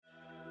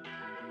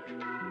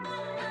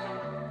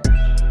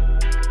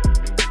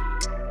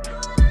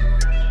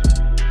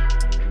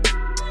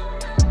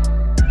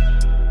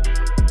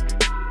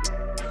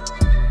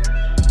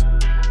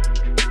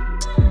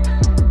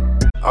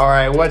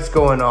right, what's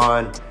going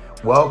on?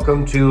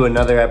 Welcome to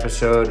another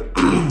episode.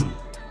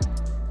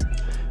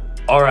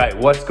 All right,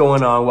 what's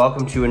going on?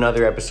 Welcome to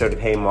another episode of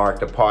Hey Mark,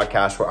 the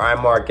podcast where I,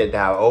 Mark, get to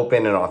have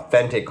open and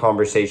authentic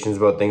conversations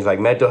about things like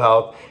mental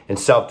health and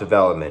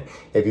self-development.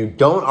 If you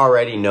don't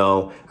already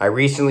know, I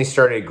recently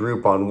started a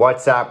group on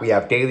WhatsApp. We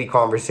have daily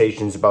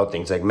conversations about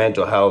things like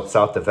mental health,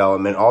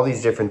 self-development, all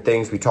these different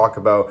things. We talk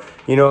about,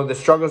 the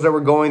struggles that we're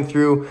going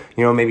through,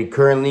 maybe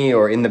currently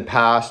or in the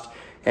past,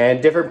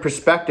 and different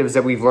perspectives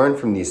that we've learned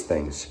from these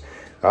things.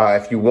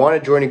 If you want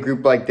to join a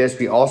group like this,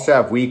 we also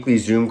have weekly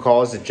Zoom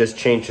calls that just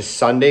changed to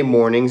Sunday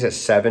mornings at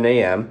 7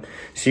 a.m.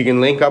 So you can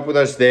link up with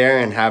us there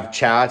and have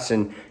chats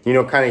and,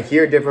 kind of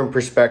hear different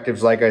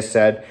perspectives, like I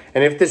said.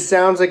 And if this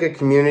sounds like a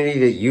community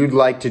that you'd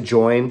like to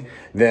join,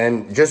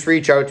 then just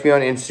reach out to me on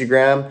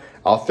Instagram.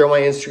 I'll throw my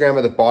Instagram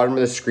at the bottom of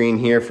the screen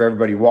here for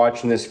everybody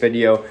watching this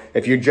video.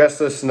 If you're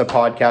just listening to the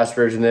podcast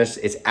version of this,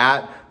 it's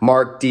at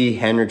Mark D.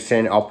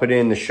 Hendrickson. I'll put it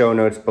in the show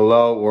notes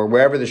below or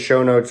wherever the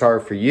show notes are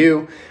for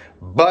you.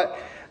 But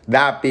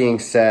that being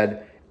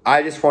said,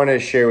 I just wanted to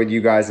share with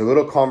you guys a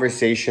little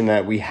conversation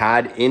that we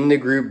had in the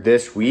group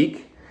this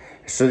week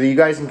so that you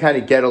guys can kind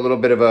of get a little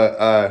bit of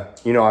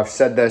I've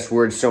said this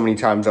word so many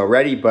times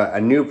already, but a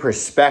new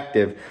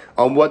perspective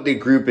on what the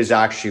group is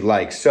actually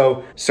like.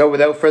 So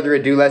without further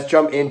ado, let's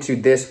jump into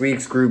this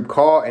week's group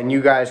call and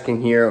you guys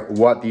can hear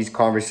what these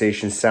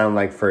conversations sound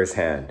like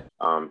firsthand.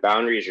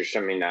 Boundaries are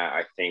something that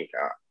I think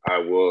I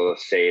will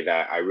say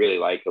that I really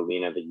like,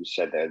 Alina, that you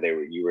said that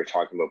you were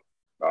talking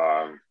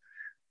about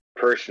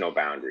personal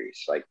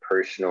boundaries, like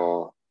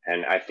personal,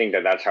 and I think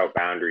that that's how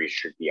boundaries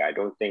should be. I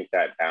don't think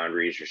that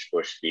boundaries are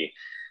supposed to be,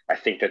 I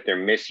think that they're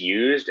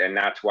misused, and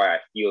that's why I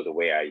feel the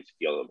way I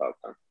feel about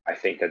them. I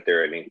think that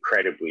they're an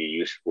incredibly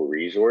useful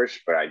resource,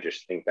 but I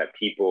just think that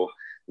people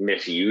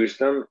misuse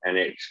them, and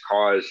it's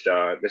caused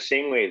the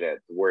same way that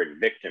the word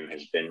victim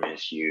has been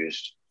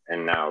misused,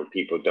 and now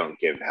people don't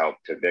give help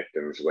to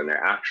victims when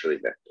they're actually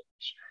victims.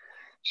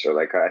 So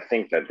I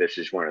think that this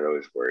is one of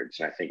those words,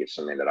 and I think it's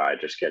something that I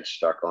just get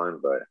stuck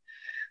on. But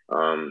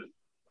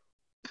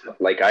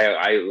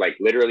I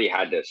literally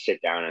had to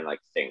sit down and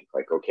think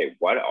okay,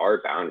 what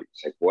are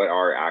boundaries? What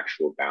are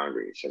actual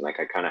boundaries? And I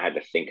kind of had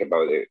to think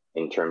about it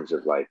in terms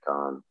of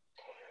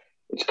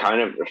it's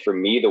kind of, for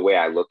me, the way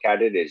I look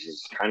at it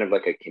is kind of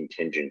like a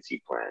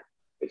contingency plan.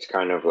 It's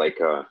kind of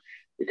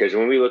because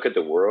when we look at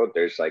the world,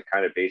 there's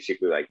kind of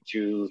basically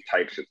two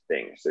types of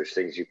things. There's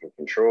things you can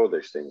control,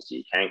 there's things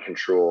you can't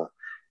control.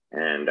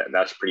 And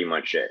that's pretty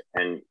much it.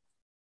 And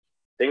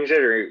things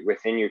that are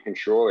within your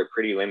control are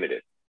pretty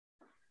limited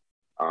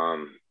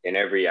in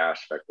every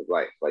aspect of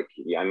life.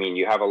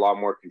 You have a lot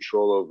more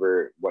control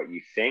over what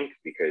you think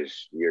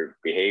because your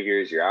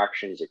behaviors, your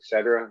actions,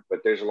 etc.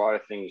 But there's a lot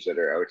of things that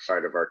are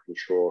outside of our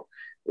control,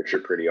 which are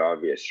pretty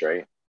obvious,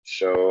 right?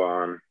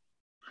 So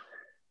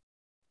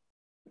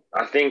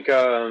I think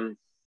I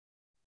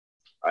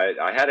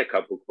had a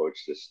couple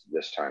quotes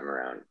this time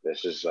around.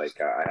 This is I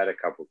had a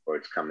couple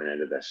quotes coming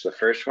into this. The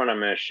first one I'm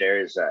going to share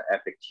is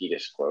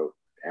Epictetus quote,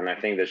 and I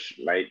think this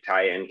might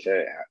tie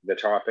into the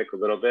topic a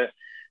little bit.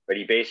 But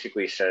he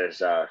basically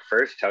says,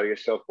 first tell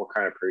yourself what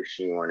kind of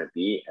person you want to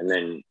be, and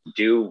then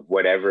do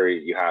whatever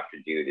you have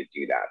to do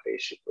that.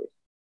 Basically,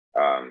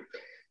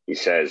 he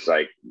says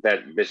that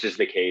this is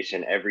the case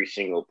in every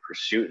single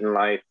pursuit in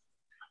life.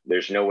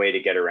 There's no way to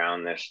get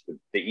around this.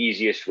 The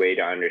easiest way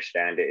to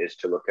understand it is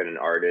to look at an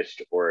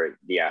artist or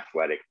the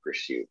athletic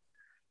pursuit.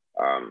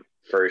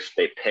 First,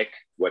 they pick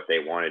what they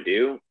want to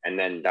do, and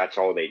then that's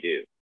all they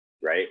do,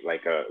 right?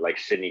 Like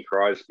Sidney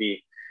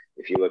Crosby,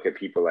 if you look at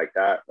people like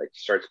that,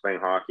 starts playing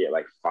hockey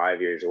at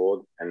 5 years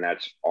old, and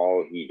that's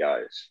all he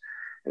does.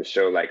 And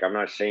so, I'm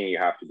not saying you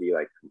have to be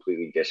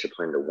completely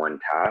disciplined to one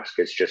task.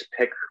 It's just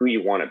pick who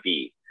you want to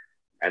be,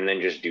 and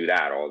then just do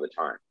that all the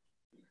time,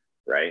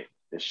 right?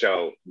 And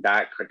so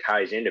that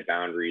ties into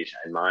boundaries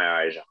in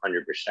my eyes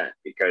 100%,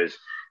 because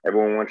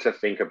everyone wants to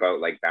think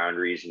about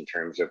boundaries in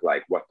terms of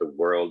what the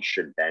world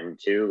should bend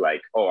to.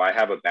 Oh, I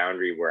have a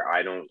boundary where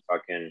I don't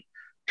fucking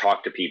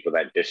talk to people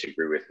that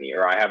disagree with me,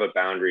 or I have a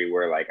boundary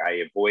where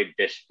I avoid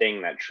this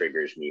thing that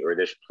triggers me, or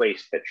this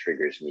place that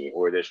triggers me,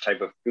 or this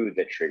type of food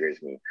that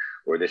triggers me,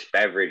 or this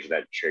beverage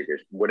that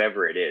triggers,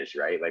 whatever it is,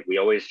 right? We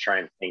always try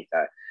and think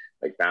that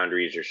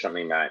boundaries are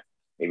something that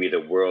maybe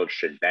the world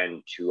should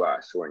bend to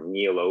us or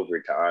kneel over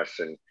to us.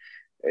 And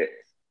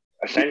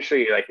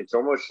essentially, it's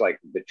almost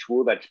the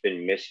tool that's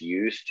been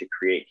misused to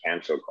create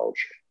cancel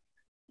culture.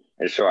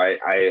 And so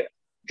I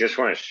just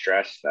want to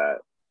stress that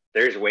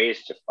there's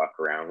ways to fuck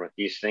around with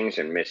these things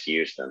and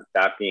misuse them.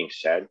 That being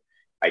said,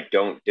 I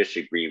don't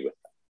disagree with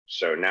them.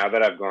 So now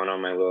that I've gone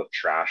on my little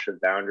trash of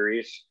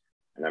boundaries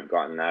and I've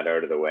gotten that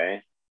out of the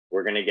way,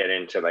 we're going to get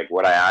into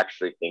what I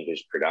actually think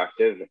is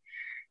productive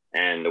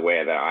and the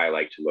way that I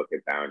like to look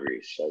at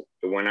boundaries.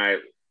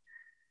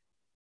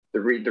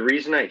 The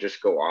reason I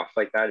just go off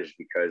like that is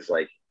because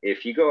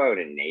if you go out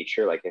in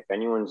nature, if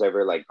anyone's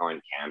ever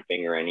gone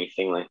camping or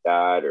anything like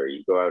that, or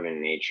you go out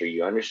in nature,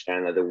 you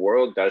understand that the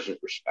world doesn't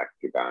respect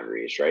your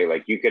boundaries,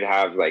 right? You could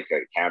have a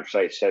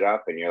campsite set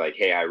up and you're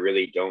hey, I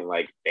really don't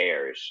like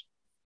bears.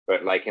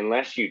 But like,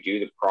 unless you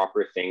do the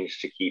proper things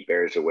to keep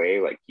bears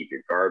away, like keep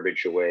your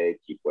garbage away,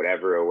 keep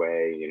whatever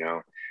away,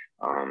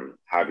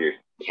 have your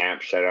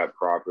camp set up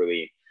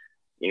properly,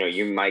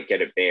 you might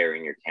get a bear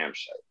in your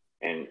campsite,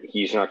 and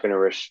he's not going to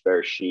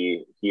respect,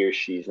 he or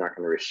she's not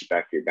going to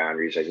respect your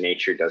boundaries. Like,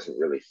 nature doesn't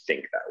really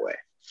think that way.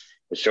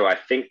 And so I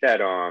think that,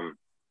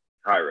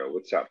 Hyro,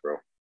 what's up, bro?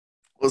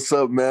 What's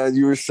up, man?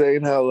 You were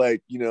saying how,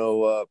 like,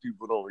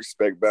 people don't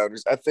respect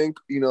boundaries. I think,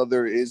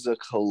 there is a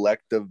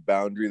collective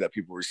boundary that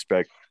people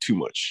respect too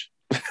much.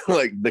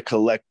 Like the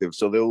collective.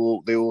 So they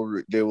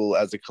will,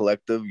 as a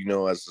collective,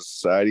 as a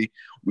society,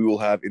 we will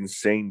have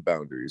insane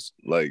boundaries.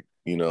 Like,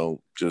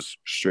 just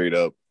straight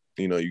up,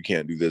 you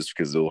can't do this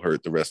because it'll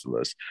hurt the rest of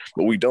us.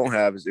 What we don't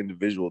have is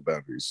individual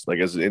boundaries. Like,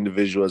 as an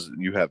individual, as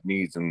you have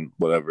needs and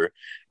whatever,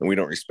 and we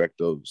don't respect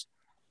those.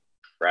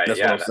 Right.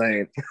 That's what I'm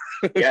saying.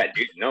 Yeah,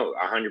 dude. No,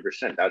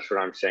 100%. That's what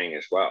I'm saying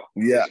as well.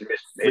 Yeah.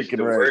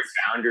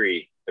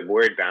 The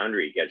word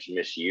boundary gets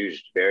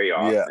misused very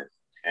often. Yeah.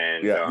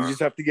 And we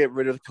just have to get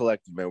rid of the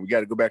collective, man. We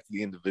got to go back to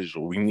the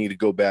individual. We need to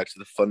go back to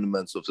the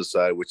fundamentals of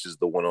society, which is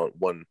the one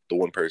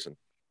person.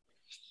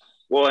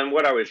 Well, and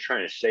what I was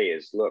trying to say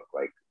is, look,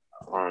 like,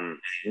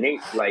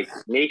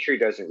 nature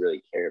doesn't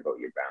really care about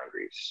your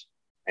boundaries.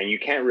 And you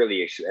can't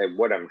really,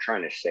 what I'm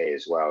trying to say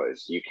as well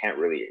is, you can't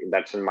really,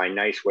 that's my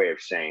nice way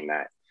of saying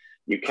that,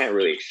 you can't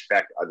really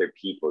expect other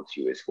people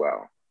to as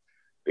well.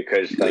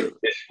 Because like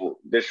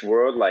this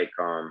world, like,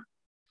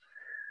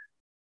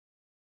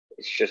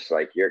 it's just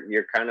like,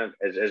 you're kind of,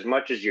 as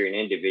much as you're an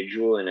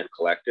individual in a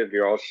collective,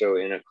 you're also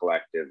in a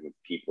collective of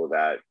people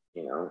that,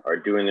 are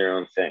doing their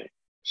own thing.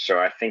 So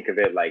I think of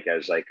it like,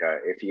 as like,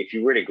 if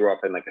you were to grow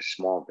up in like a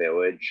small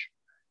village,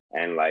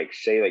 and like,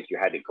 say, like, you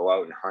had to go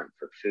out and hunt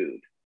for food.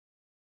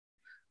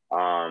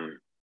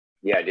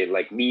 They'd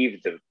like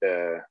leave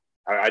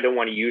I don't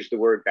want to use the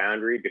word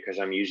boundary because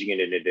I'm using it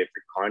in a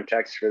different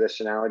context for this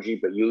analogy,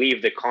 but you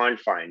leave the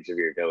confines of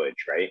your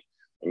village, right?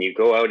 And you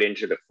go out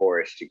into the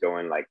forest to go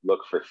and like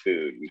look for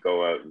food. You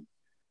go out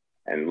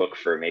and look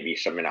for maybe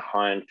something to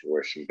hunt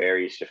or some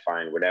berries to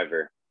find,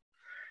 whatever.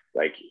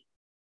 Like,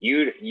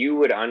 you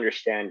would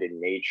understand in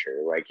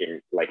nature, like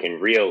in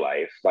real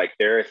life, like,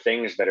 there are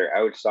things that are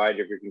outside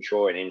of your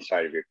control and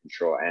inside of your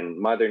control, and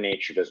Mother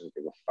Nature doesn't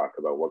give a fuck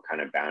about what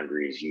kind of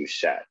boundaries you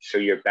set. So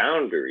your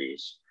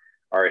boundaries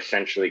are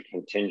essentially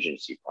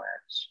contingency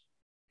plans,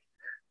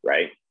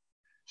 right?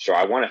 So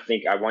I want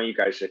you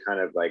guys to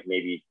kind of like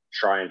maybe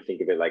try and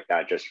think of it like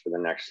that just for the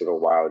next little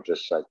while,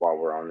 just like while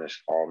we're on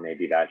this call.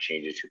 Maybe that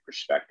changes your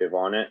perspective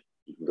on it.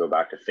 You can go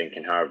back to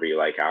thinking however you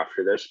like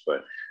after this,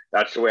 but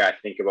that's the way I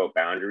think about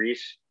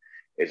boundaries.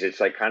 Is it's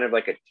like kind of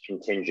like a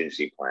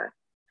contingency plan,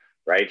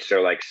 right?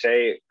 So like,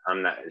 say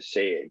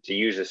to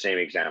use the same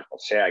example,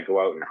 say I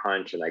go out and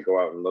hunt and I go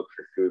out and look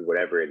for food,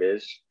 whatever it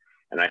is,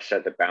 and I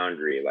set the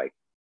boundary, like,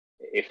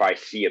 if I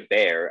see a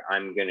bear,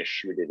 I'm going to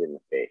shoot it in the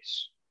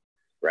face,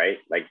 right?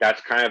 Like,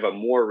 that's kind of a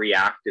more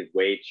reactive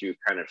way to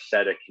kind of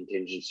set a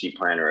contingency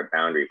plan or a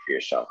boundary for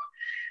yourself.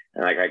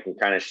 And like, I can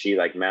kind of see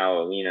like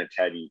Mal, Alina,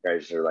 Ted, you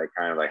guys are like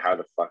kind of like, how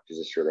the fuck does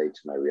this relate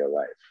to my real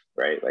life,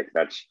 right? Like,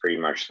 that's pretty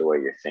much the way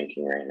you're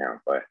thinking right now.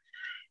 But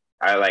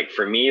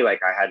for me, like,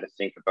 I had to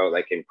think about,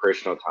 like, in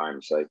personal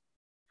times,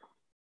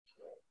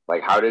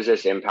 like how does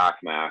this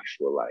impact my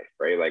actual life,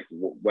 right? Like,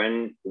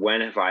 when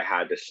have I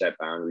had to set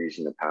boundaries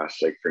in the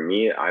past? Like, for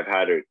me, I've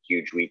had a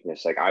huge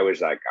weakness. Like, I was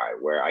that guy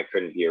where I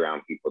couldn't be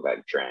around people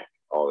that drank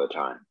all the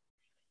time,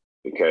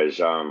 because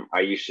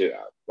I used to,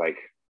 like,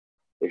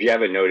 if you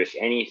haven't noticed,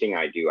 anything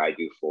I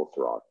do full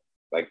throttle.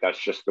 Like, that's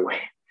just the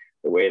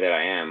way that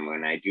I am.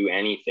 When I do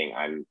anything,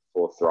 I'm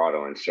full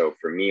throttle. And so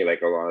for me,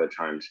 like, a lot of the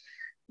times,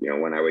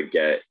 when I would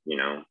get,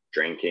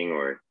 drinking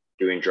or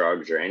doing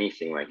drugs or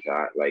anything like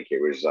that, like,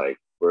 it was like,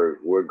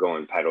 we're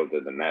going pedal to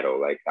the metal.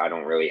 Like, I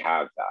don't really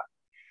have that.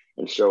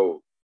 And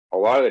so a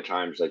lot of the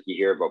times, like, you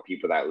hear about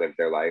people that live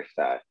their life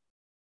that,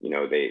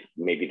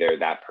 they're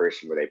that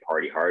person where they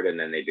party hard and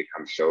then they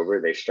become sober.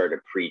 They start to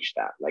preach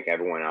that, like,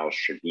 everyone else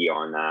should be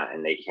on that,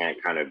 and they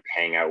can't kind of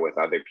hang out with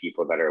other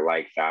people that are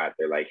like that.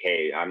 They're like,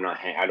 hey, I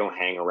don't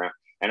hang around.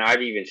 And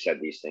I've even said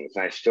these things,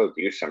 and I still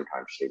do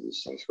sometimes say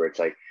these things, where it's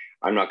like,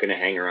 I'm not going to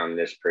hang around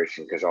this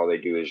person because all they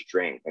do is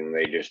drink and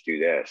they just do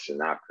this and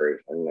that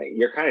person. And like,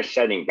 you're kind of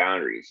setting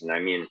boundaries. And I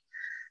mean,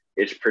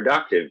 it's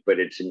productive, but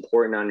it's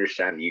important to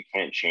understand that you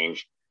can't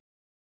change.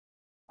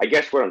 I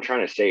guess what I'm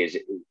trying to say is,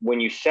 when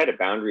you set a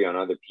boundary on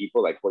other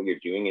people, like, what you're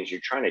doing is you're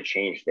trying to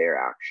change their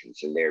actions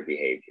and their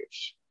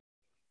behaviors.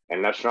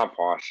 And that's not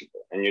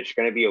possible. And it's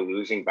going to be a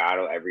losing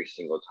battle every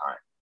single time.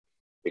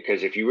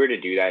 Because if you were to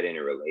do that in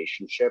a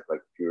relationship,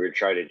 like, if you were to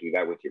try to do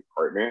that with your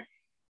partner,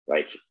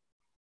 like,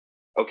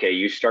 okay,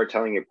 you start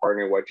telling your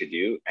partner what to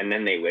do and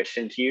then they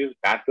listen to you,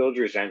 that builds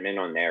resentment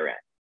on their end.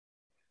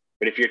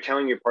 But if you're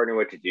telling your partner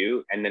what to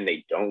do and then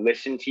they don't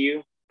listen to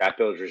you, that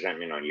builds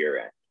resentment on your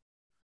end.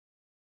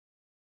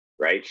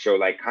 Right? So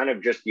like, kind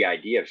of just the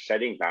idea of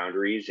setting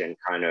boundaries and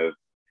kind of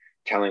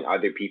telling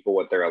other people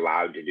what they're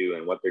allowed to do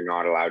and what they're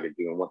not allowed to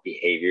do and what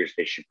behaviors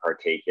they should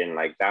partake in,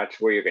 like, that's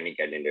where you're going to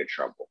get into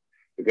trouble.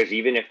 because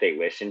even if they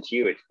listen to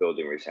you, it's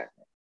building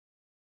resentment.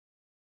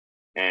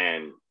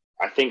 And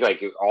I think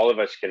like all of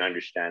us can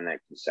understand that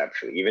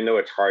conceptually, even though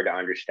it's hard to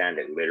understand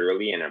it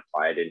literally and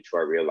apply it into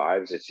our real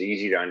lives. It's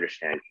easy to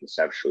understand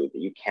conceptually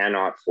that you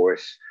cannot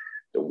force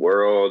the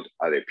world,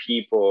 other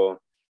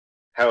people.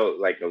 Hell,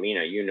 like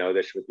Alina, you know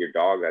this with your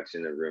dog that's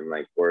in the room,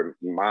 like, or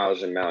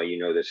Miles and Mel, you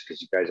know this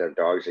because you guys have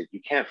dogs. Like,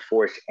 you can't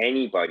force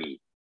anybody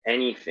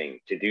anything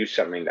to do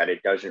something that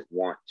it doesn't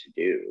want to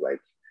do. Like,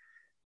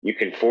 you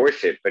can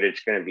force it, but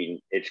it's going to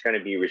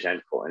be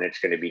resentful, and it's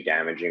going to be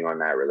damaging on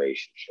that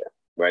relationship,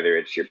 whether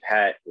it's your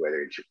pet,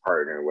 whether it's your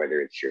partner, whether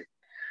it's your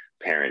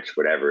parents,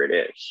 whatever it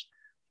is.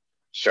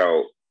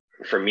 So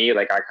for me,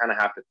 like, I kind of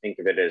have to think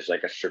of it as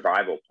like a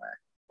survival plan.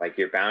 Like,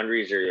 your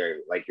boundaries are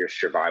like your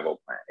survival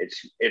plan.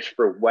 It's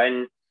for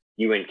when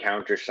you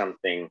encounter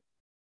something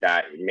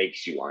that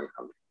makes you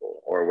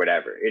uncomfortable or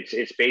whatever.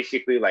 It's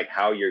basically like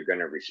how you're going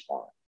to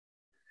respond.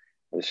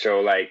 And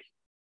so, like,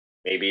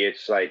 maybe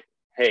it's like,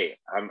 hey,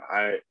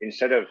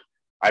 instead of,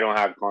 I don't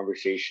have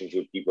conversations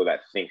with people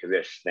that think of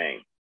this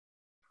thing,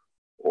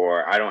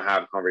 or I don't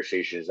have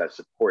conversations that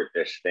support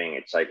this thing.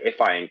 It's like, if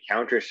I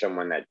encounter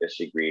someone that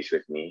disagrees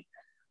with me,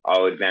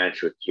 I'll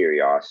advance with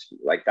curiosity.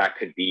 Like, that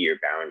could be your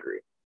boundary.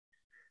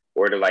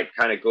 Or to like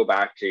kind of go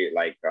back to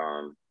like,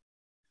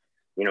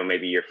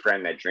 maybe your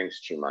friend that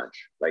drinks too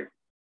much. Like,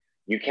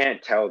 you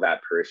can't tell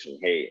that person,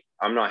 hey,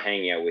 I'm not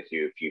hanging out with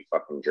you if you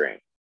fucking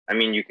drink. I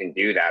mean, you can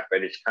do that,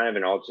 but it's kind of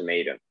an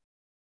ultimatum,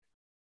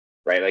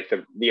 right? Like,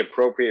 the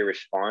appropriate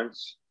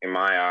response in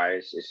my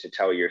eyes is to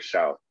tell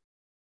yourself,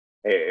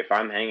 hey, if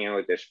I'm hanging out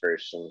with this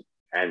person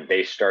and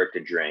they start to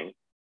drink,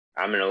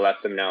 I'm going to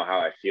let them know how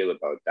I feel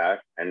about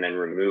that and then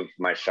remove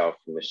myself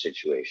from the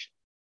situation.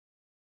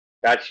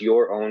 That's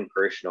your own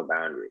personal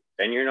boundary.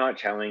 Then you're not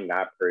telling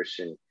that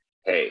person,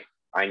 hey,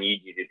 I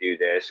need you to do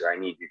this, or I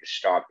need you to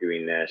stop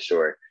doing this,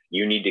 or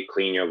you need to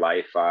clean your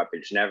life up.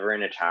 It's never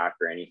an attack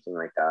or anything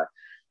like that.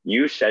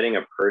 You setting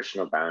a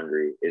personal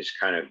boundary is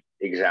kind of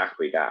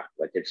exactly that.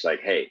 Like, it's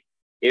like, hey,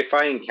 if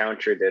I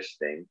encounter this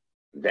thing,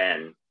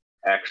 then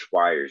X,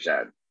 Y, or Z.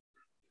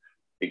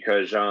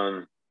 Because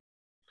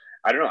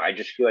I don't know, I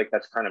just feel like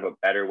that's kind of a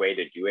better way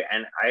to do it.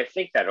 And I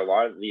think that a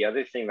lot of the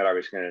other thing that I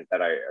was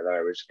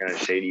gonna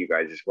say to you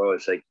guys as well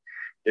is like,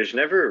 there's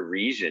never a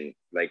reason,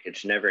 like,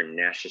 it's never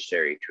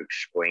necessary to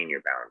explain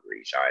your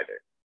boundaries either.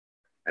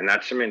 And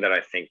that's something that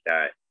I think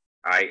that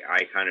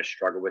I kind of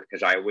struggle with,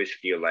 because I always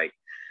feel like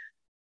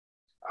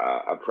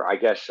I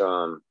guess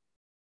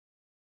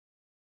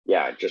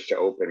yeah, just to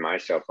open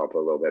myself up a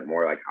little bit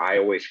more, like, I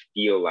always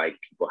feel like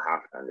people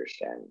have to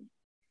understand me.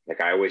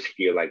 Like, I always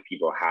feel like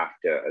people have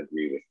to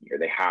agree with me, or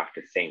they have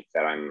to think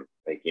that I'm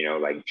like,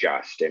 like,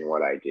 just in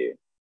what I do.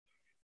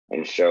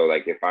 And so,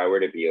 like, if I were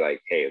to be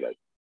like, hey, like,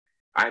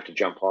 I have to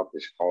jump off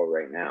this call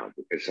right now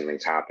because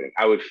something's happening,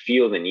 I would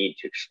feel the need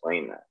to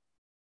explain that.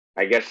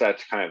 I guess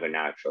that's kind of a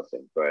natural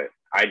thing, but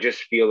I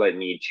just feel a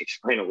need to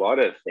explain a lot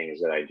of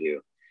things that I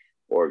do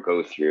or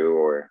go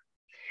through,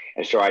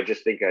 and so I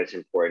just think that's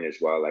important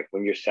as well. Like,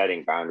 when you're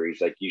setting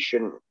boundaries, like, you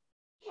shouldn't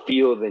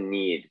feel the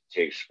need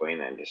to explain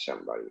that to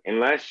somebody,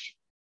 unless,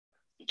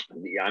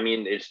 I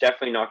mean, it's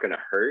definitely not going to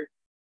hurt.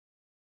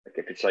 Like,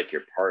 if it's like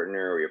your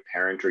partner or your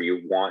parent, or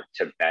you want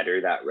to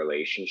better that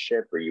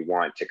relationship, or you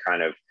want to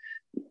kind of,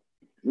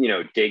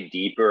 dig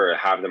deeper or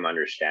have them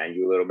understand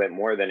you a little bit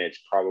more, then it's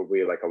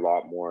probably like a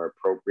lot more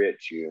appropriate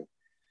to,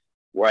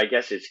 well, I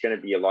guess it's going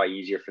to be a lot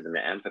easier for them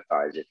to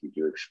empathize if you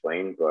do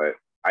explain. But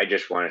I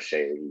just want to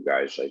say to you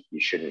guys, like,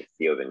 you shouldn't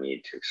feel the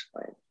need to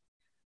explain.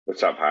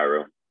 What's up,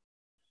 Hyro?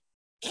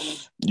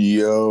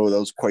 Yo, that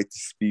was quite the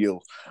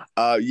spiel.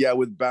 Yeah,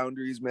 with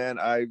boundaries, man,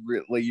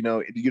 you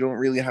don't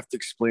really have to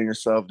explain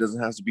yourself. It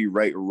doesn't have to be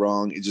right or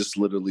wrong. It just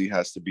literally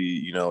has to be,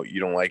 you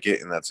don't like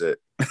it, and that's it.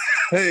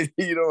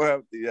 You don't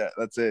have to, yeah,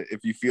 that's it.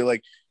 If you feel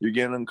like you're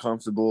getting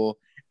uncomfortable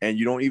and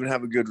you don't even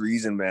have a good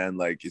reason, man,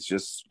 like, it's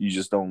just, you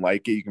just don't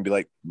like it, you can be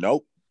like,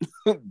 nope,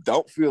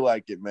 don't feel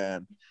like it,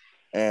 man.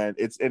 And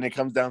it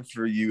comes down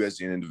for you as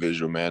an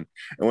individual, man.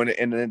 And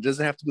it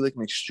doesn't have to be like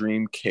an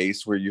extreme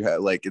case where you have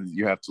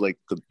to like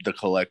the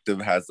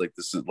collective has like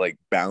this like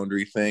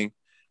boundary thing,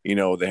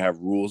 they have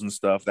rules and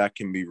stuff that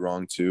can be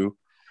wrong too.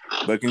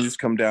 But it can just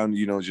come down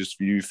to, just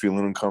you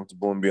feeling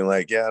uncomfortable and being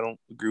like, yeah, I don't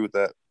agree with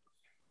that.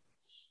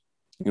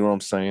 You know what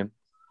I'm saying?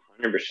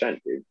 100%,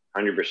 dude.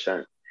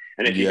 100%.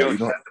 And if you don't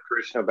set the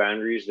personal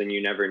boundaries, then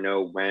you never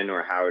know when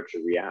or how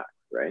to react,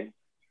 right?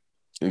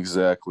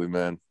 Exactly,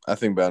 man. I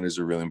think boundaries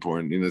are really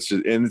important, and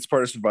it's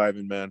part of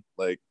surviving, man.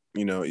 Like,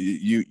 you know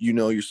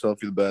yourself,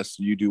 you're the best.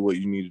 You do what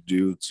you need to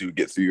do to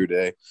get through your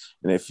day,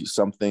 and if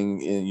something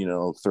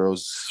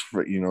throws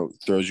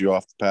you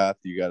off the path,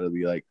 you got to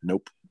be like,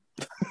 nope.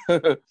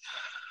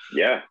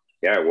 Yeah.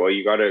 Well,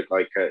 you got to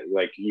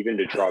like even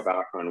to draw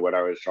back on what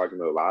I was talking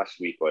about last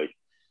week. Like,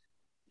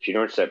 if you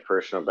don't set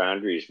personal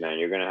boundaries, man,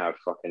 you're gonna have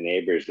fucking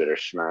neighbors that are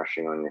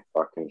smashing on your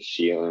fucking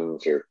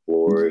ceilings or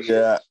floors.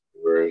 Yeah.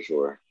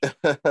 Or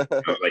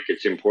like,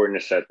 it's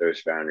important to set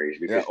those boundaries,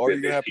 because or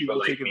you're gonna have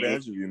people take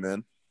advantage of you,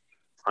 man.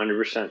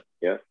 100%.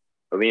 Yeah.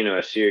 Alina,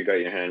 I see you got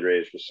your hand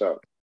raised. What's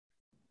up?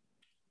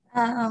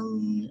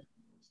 Um,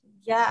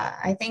 yeah,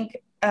 I think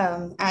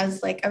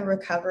as like a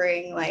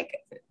recovering like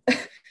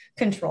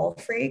control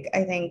freak,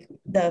 I think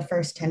the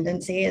first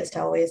tendency is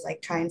to always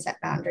like try and set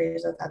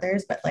boundaries with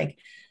others. But like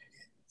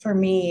for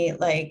me,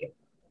 like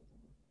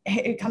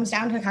it comes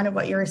down to kind of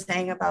what you were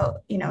saying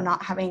about, you know,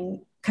 not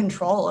having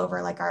control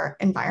over like our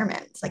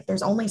environments. Like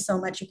there's only so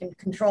much you can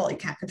control. You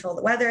can't control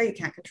the weather, you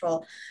can't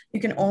control,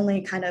 you can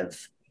only kind of,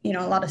 you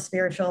know, a lot of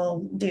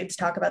spiritual dudes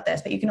talk about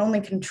this, but you can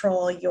only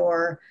control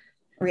your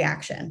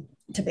reaction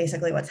to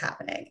basically what's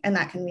happening. And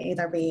that can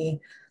either be,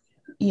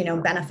 you know,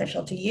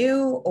 beneficial to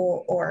you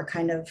or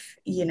kind of,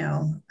 you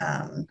know,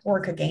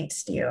 work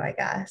against you, I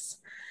guess.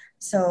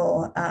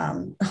 So,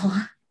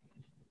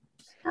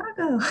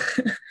 Chicago.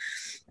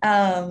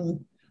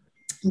 um,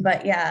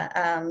 but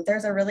yeah,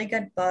 there's a really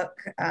good book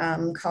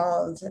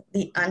called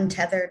The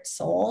Untethered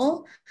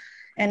Soul,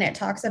 and it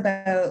talks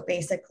about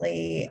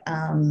basically,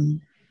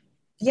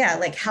 yeah,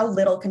 like how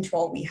little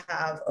control we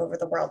have over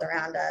the world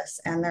around us.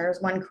 And there's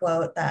one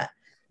quote that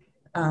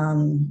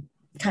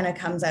kind of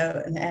comes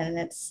out and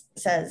it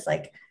says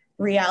like,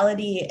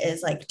 reality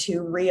is like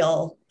too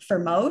real for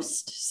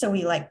most, so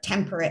we like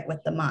temper it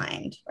with the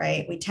mind,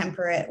 right? We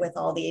temper it with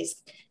all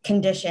these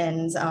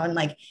conditions on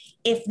like,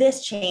 if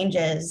this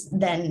changes,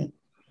 then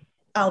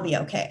I'll be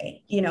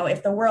okay. You know,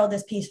 if the world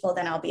is peaceful,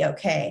 then I'll be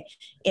okay.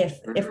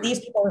 If these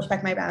people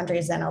respect my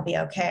boundaries, then I'll be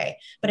okay.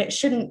 But it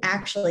shouldn't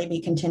actually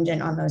be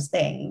contingent on those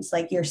things.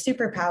 Like your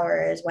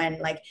superpower is when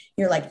like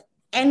you're like,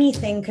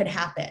 anything could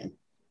happen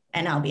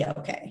and I'll be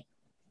okay.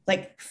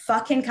 Like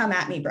fucking come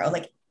at me, bro.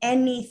 Like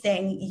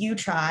anything you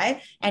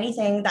try,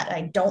 anything that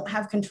I don't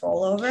have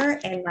control over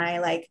in my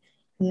like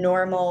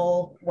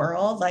normal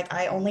world, like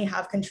I only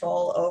have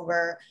control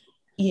over,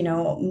 you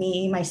know,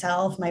 me,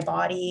 myself, my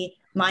body,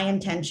 my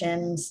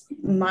intentions,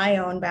 my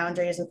own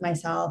boundaries with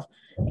myself.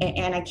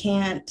 And I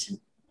can't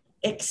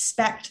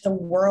expect the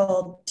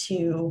world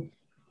to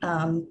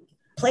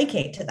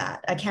placate to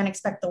that. I can't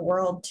expect the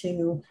world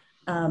to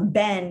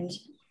bend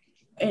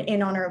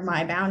in honor of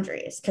my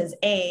boundaries because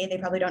A, they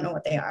probably don't know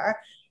what they are.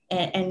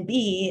 And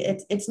B,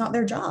 it's not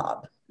their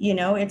job. You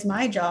know, it's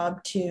my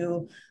job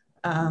to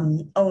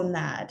own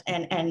that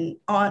and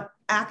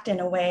act in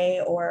a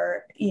way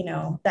or, you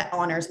know, that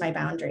honors my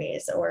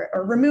boundaries or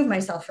remove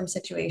myself from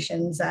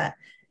situations that,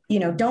 you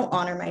know, don't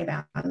honor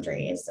my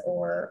boundaries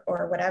or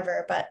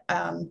whatever. But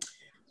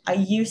I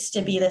used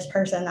to be this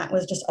person that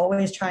was just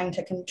always trying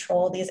to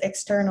control these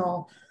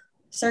external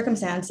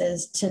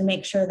circumstances to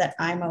make sure that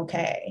I'm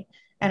okay.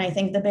 And I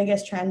think the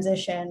biggest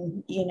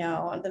transition, you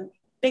know, the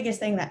biggest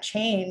thing that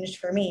changed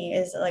for me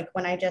is like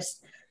when I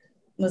just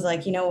was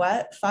like, you know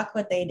what, fuck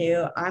what they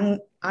do. I'm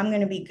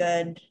going to be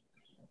good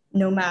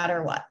no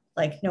matter what,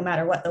 like no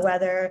matter what the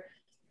weather.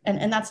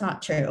 And that's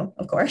not true,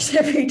 of course,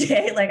 every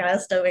day. Like I'll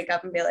still wake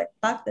up and be like,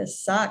 fuck, this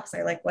sucks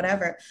or like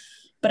whatever.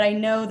 But I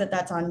know that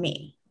that's on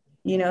me.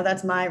 You know,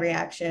 that's my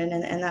reaction.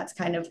 And that's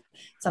kind of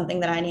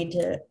something that I need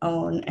to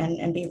own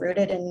and be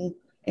rooted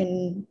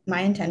in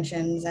my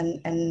intentions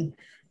and,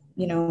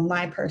 you know,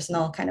 my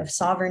personal kind of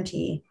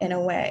sovereignty in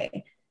a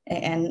way.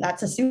 And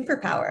that's a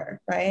superpower,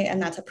 right?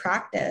 And that's a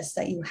practice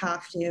that you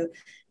have to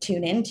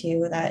tune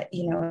into, that,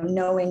 you know,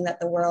 knowing that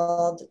the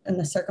world and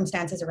the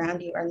circumstances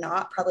around you are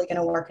not probably going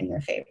to work in your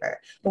favor.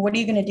 But what are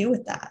you going to do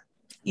with that?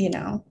 You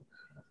know?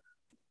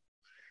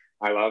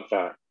 I love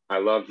that. I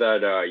love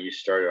that you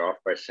started off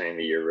by saying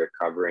that you're a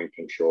recovering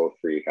control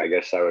freak. I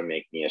guess that would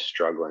make me a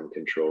struggling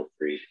control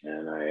freak,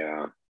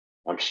 and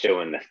I'm still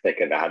in the thick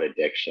of that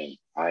addiction.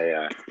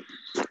 I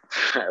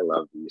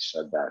love that you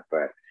said that,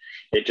 but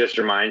it just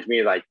reminds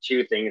me like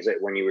two things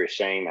that when you were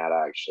saying that,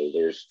 actually,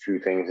 there's two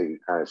things that you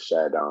kind of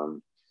said.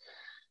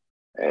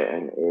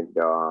 And it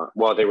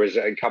well, there was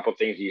a couple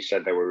things you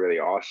said that were really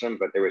awesome,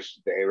 but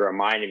it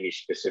reminded me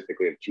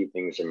specifically of two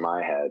things in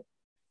my head.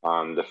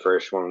 The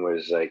first one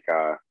was like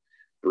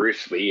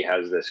Bruce Lee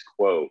has this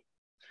quote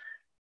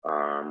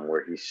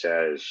where he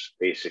says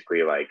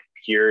basically like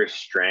pure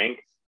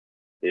strength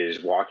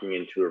is walking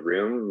into a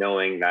room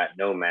knowing that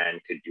no man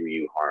could do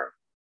you harm.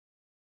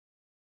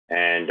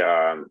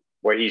 And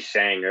what he's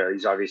saying,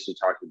 he's obviously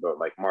talking about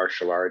like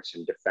martial arts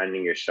and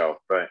defending yourself,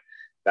 but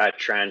that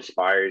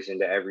transpires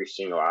into every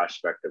single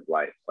aspect of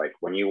life. Like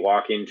when you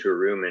walk into a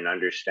room and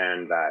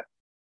understand that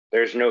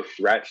there's no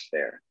threats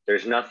there,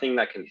 there's nothing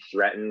that can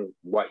threaten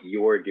what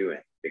you're doing,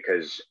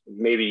 because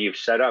maybe you've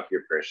set up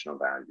your personal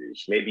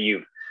boundaries. Maybe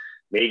you've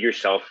made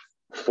yourself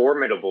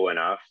formidable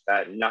enough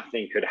that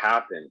nothing could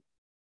happen.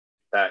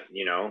 That,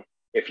 you know,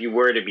 if you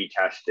were to be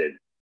tested,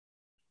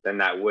 then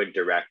that would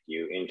direct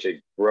you into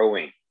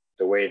growing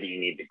the way that you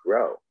need to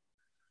grow.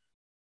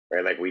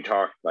 Right? Like we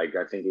talked, like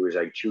I think it was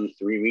like 2-3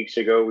 weeks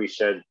ago, we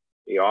said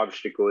the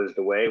obstacle is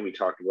the way. We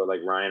talked about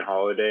like Ryan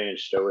Holiday and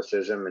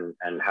stoicism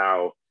and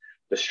how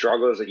the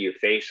struggles that you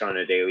face on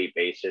a daily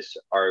basis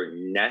are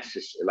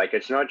necessary. Like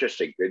it's not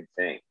just a good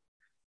thing.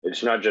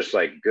 It's not just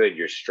like good,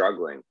 you're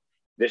struggling.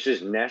 This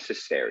is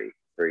necessary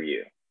for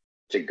you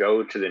to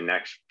go to the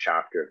next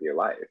chapter of your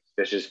life.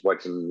 This is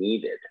what's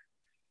needed.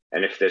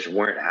 And if this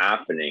weren't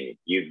happening,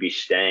 you'd be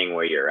staying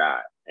where you're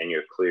at, and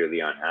you're clearly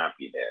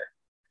unhappy there.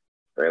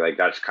 right? Like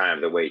that's kind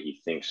of the way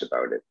he thinks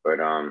about it. But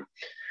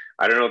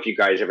I don't know if you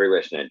guys ever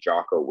listen to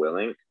Jocko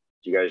Willink.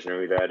 Do you guys know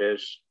who that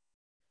is?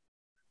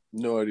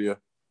 No idea.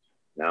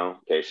 No?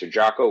 Okay, so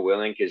Jocko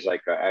Willink is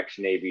like an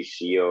ex-Navy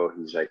SEAL.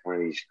 He's like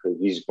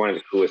he's one of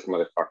the coolest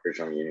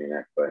motherfuckers on the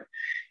internet. But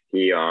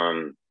he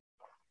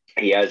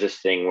has this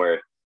thing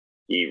where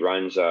he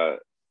runs a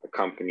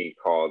company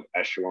called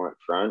Echelon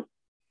Front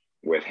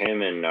with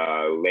him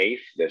and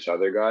Leif, this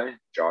other guy,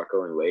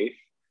 Jocko and Leif.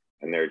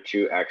 And they're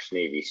two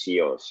ex-Navy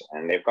SEALs.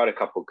 And they've got a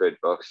couple good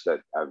books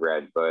that I've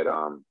read. But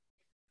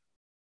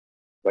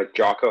like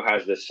Jocko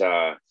has this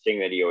thing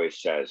that he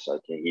always says.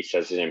 Like he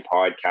says it in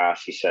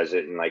podcasts, he says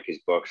it in like his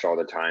books all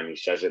the time. He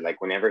says it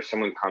like whenever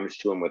someone comes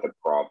to him with a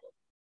problem,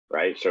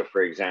 right? So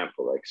for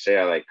example, like say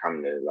I like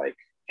come to like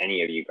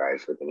any of you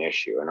guys with an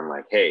issue, and I'm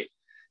like, hey,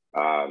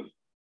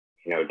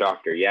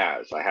 Dr.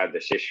 Yaz, I had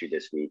this issue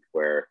this week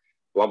where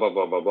blah blah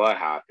blah blah blah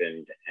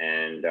happened,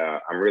 and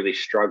I'm really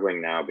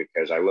struggling now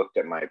because I looked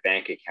at my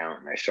bank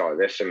account and I saw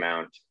this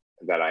amount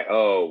that I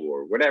owe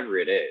or whatever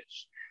it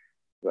is.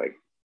 Like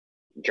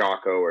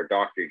Jocko or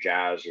Dr.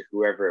 Jazz or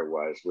whoever it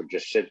was would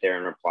just sit there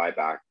and reply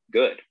back,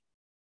 good.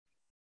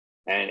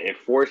 And it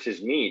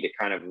forces me to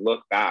kind of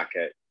look back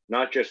at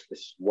not just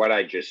what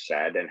I just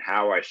said and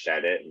how I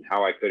said it and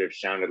how I could have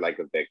sounded like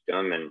a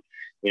victim and,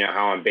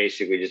 how I'm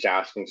basically just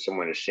asking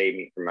someone to save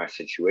me from my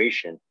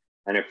situation.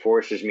 And it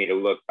forces me to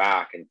look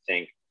back and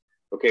think,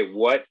 okay,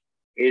 what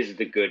is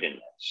the good in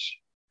this?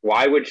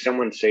 Why would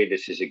someone say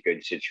this is a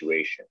good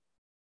situation?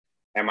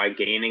 Am I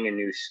gaining a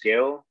new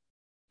skill?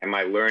 Am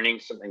I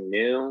learning something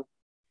new?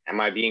 Am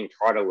I being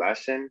taught a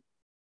lesson?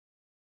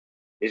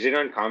 Is it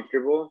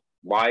uncomfortable?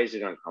 Why is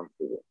it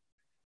uncomfortable?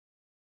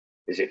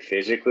 Is it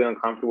physically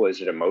uncomfortable? Is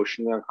it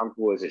emotionally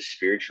uncomfortable? Is it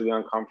spiritually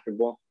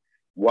uncomfortable?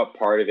 What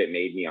part of it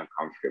made me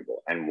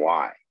uncomfortable and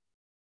why?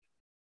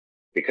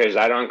 Because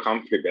that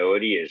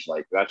uncomfortability is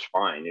like, that's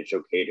fine. It's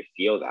okay to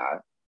feel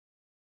that.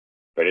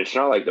 But it's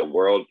not like the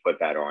world put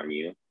that on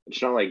you.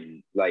 It's not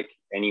like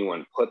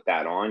anyone put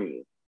that on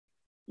you.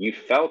 You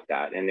felt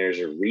that, and there's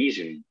a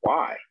reason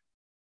why.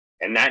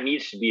 And that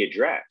needs to be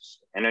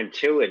addressed. And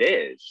until it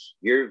is,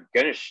 you're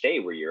going to stay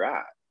where you're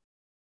at.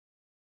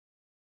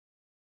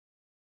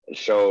 And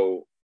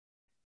so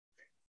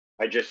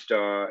I just,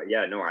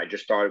 I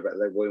just thought about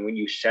like when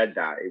you said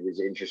that, it was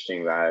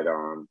interesting that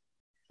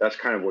that's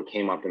kind of what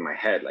came up in my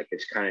head. Like,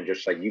 it's kind of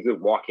just like you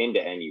could walk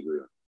into any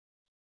room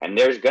and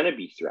there's going to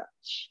be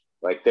threats.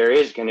 Like there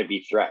is going to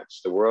be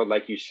threats. The world,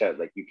 like you said,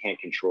 like you can't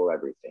control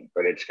everything,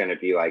 but it's going to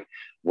be like,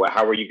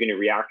 how are you going to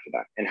react to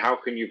that? And how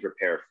can you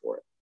prepare for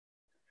it?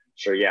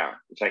 So yeah,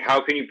 it's like,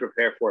 how can you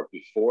prepare for it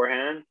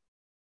beforehand?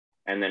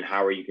 And then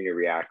how are you going to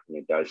react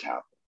when it does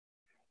happen?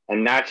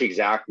 And that's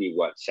exactly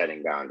what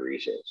setting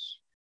boundaries is.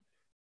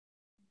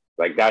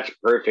 Like that's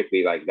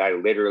perfectly, like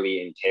that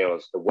literally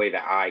entails the way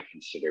that I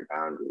consider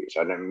boundaries.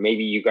 I don't,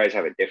 maybe you guys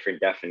have a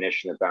different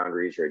definition of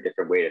boundaries or a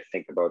different way to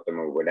think about them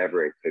or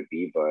whatever it could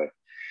be, but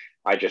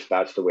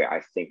that's the way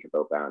I think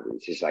about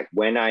boundaries. Is like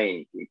when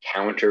I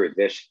encounter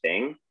this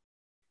thing,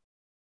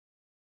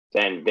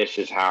 then this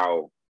is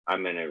how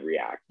I'm going to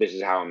react. This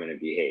is how I'm going to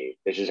behave.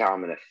 This is how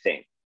I'm going to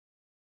think.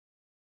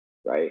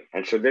 Right.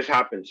 And so this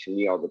happens to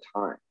me all the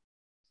time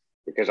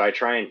because I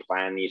try and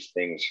plan these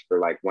things for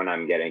like when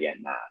I'm going to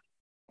get mad.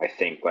 I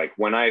think like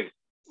when I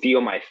feel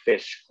my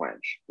fists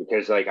clench,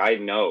 because like I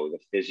know the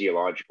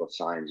physiological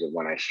signs of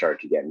when I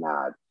start to get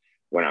mad,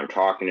 when I'm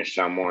talking to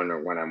someone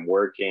or when I'm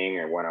working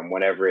or when I'm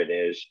whatever it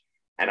is,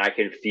 and I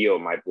can feel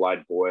my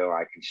blood boil.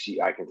 I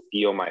can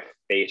feel my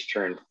face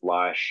turn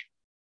flush.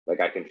 Like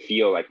I can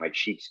feel like my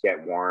cheeks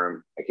get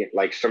warm. I can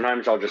like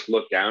sometimes I'll just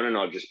look down and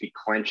I'll just be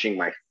clenching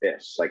my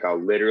fists. Like I'll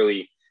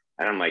literally,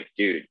 and I'm like,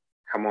 dude,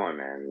 come on,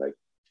 man. Like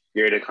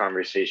you're in a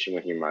conversation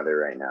with your mother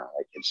right now.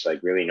 Like it's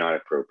like really not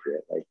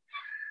appropriate. Like,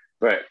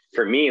 but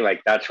for me,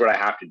 like that's what I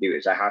have to do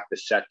is I have to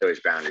set those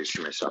boundaries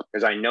for myself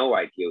because I know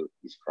I deal with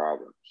these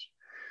problems.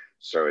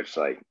 So it's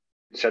like,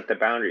 set the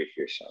boundary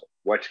for yourself.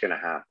 What's going to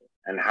happen?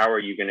 And how are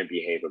you going to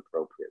behave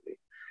appropriately?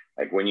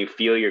 Like when you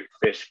feel your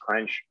fist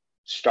clench,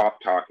 stop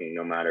talking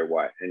no matter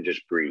what and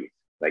just breathe.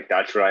 Like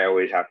that's what I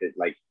always have to,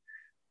 like,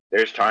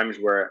 there's times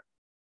where,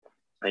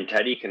 and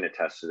Teddy can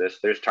attest to this,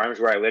 there's times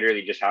where I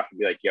literally just have to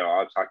be like, yo,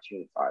 I'll talk to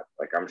you in 5.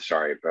 Like, I'm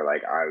sorry, but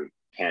like, I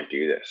can't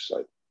do this.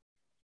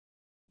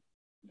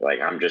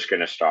 Like I'm just going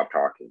to stop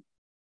talking.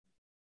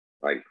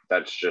 Like,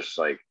 that's just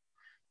like,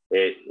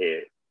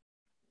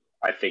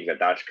 I think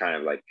that's kind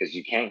of like, because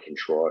you can't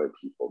control other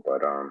people,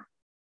 but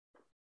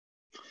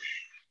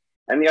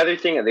and the other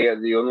thing,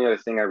 the only other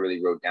thing I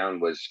really wrote down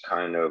was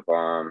kind of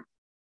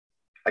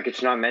like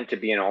it's not meant to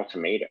be an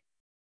ultimatum.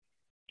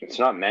 It's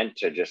not meant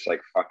to just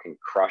like fucking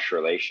crush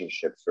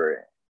relationships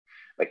or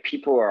like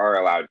people are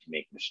allowed to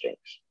make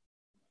mistakes,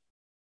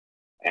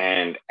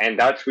 and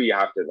that's where you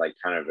have to like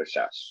kind of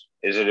assess: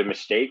 is it a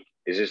mistake?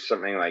 Is this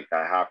something like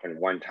that happened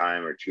 1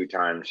 time or 2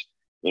 times?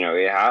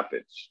 It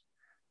happens.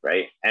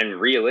 Right. And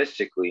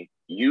realistically,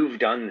 you've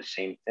done the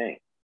same thing.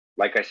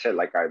 Like I said,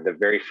 the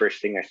very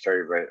first thing I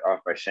started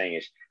off by saying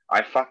is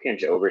I fucking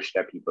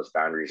overstep people's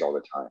boundaries all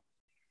the time.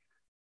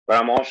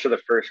 but I'm also the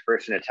first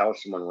person to tell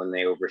someone when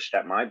they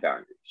overstep my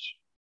boundaries.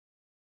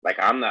 Like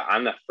I'm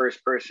the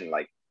first person,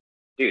 like,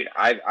 dude,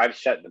 I've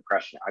set the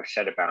precedent. I've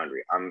set a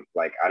boundary. I'm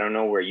like, I don't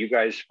know where you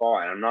guys fall,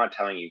 and I'm not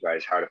telling you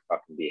guys how to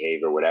fucking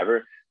behave or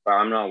whatever, but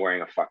I'm not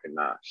wearing a fucking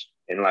mask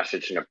unless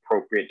it's an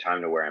appropriate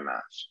time to wear a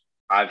mask.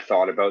 I've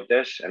thought about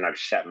this and I've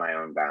set my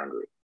own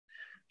boundary.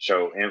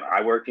 So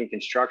I work in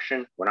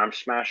construction. When I'm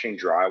smashing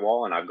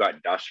drywall and I've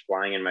got dust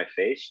flying in my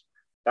face,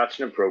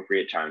 that's an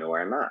appropriate time to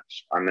wear a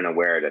mask. I'm going to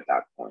wear it at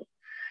that point.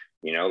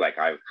 You know, like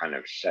I've kind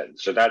of said,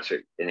 so that's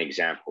an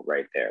example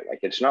right there. Like,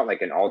 it's not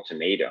like an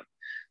ultimatum.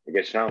 Like,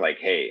 it's not like,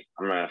 hey,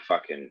 I'm going to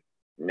fucking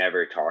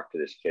never talk to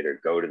this kid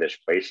or go to this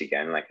place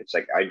again. Like, it's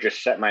like, I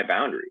just set my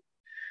boundary.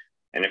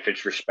 And if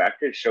it's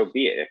respected, so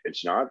be it. If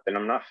it's not, then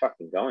I'm not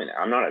fucking going there.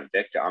 I'm not a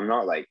victim. I'm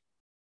not like,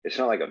 it's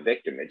not like a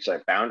victim. It's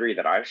a boundary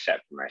that I've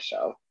set for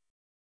myself.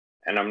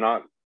 And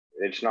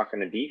it's not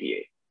going to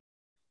deviate.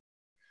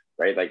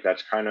 Right? Like,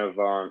 that's kind of,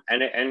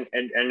 and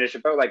it's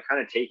about like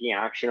kind of taking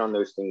action on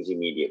those things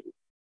immediately.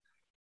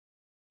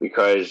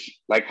 Because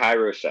like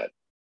Cairo said,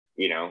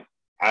 you know,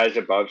 as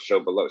above, so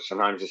below.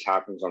 Sometimes this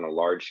happens on a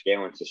large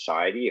scale in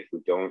society. If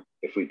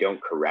we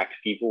don't correct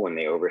people when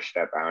they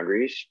overstep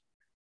boundaries,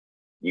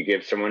 you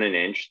give someone an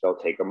inch, they'll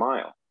take a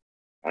mile.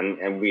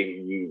 And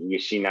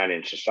you've seen that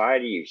in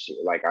society. You see,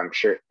 like, I'm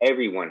sure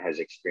everyone has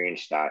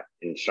experienced that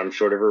in some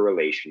sort of a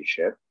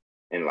relationship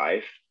in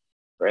life,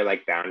 right?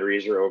 Like,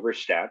 boundaries are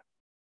overstepped.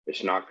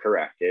 It's not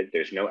corrected.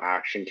 There's no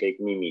action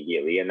taken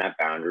immediately, and that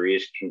boundary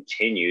is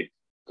continued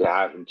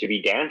to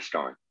be danced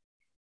on.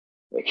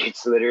 Like,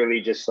 it's literally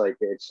just like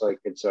it's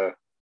a,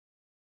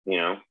 you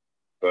know,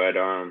 but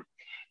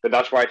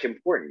that's why it's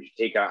important. You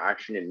take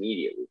action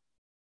immediately.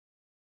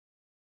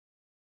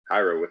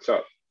 Ira, what's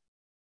up?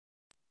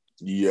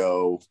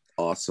 Yo,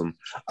 awesome.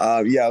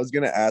 Yeah, I was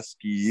gonna ask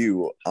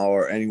you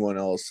or anyone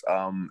else.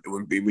 It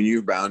would be when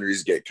your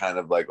boundaries get kind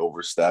of like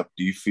overstepped,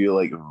 do you feel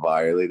like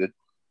violated?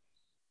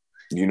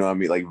 You know what I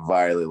mean? Like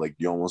violated, like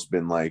you almost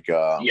been like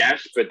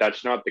yes, but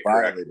that's not the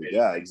correct.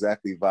 Yeah,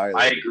 exactly. Violated.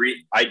 I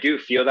agree. I do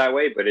feel that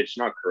way, but it's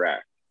not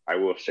correct. I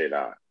will say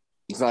that.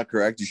 It's not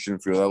correct. You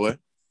shouldn't feel that way.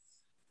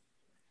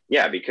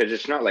 Yeah, because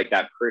it's not like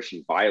that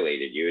person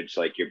violated you. It's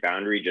like your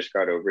boundary just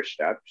got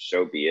overstepped.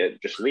 So be it.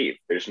 Just leave.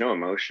 There's no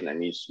emotion that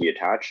needs to be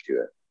attached to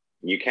it.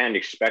 You can't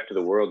expect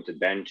the world to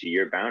bend to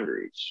your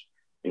boundaries.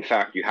 In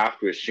fact, you have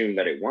to assume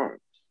that it won't.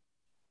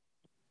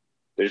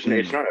 It's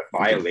not a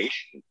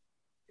violation.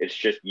 It's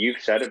just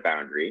you've set a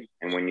boundary,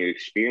 and when you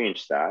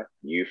experience that,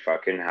 you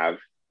fucking have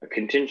a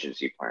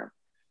contingency plan.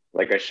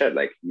 Like I said,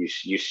 like you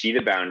see the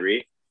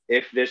boundary.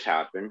 If this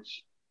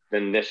happens,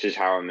 then this is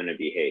how I'm going to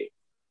behave.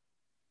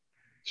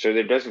 So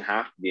there doesn't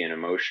have to be an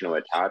emotional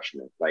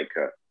attachment, like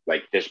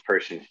this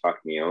person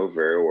fucked me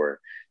over or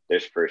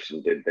this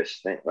person did this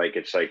thing. Like,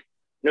 it's like,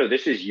 no,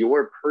 this is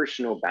your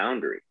personal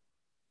boundary.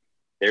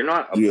 They're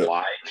not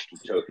obliged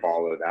to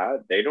follow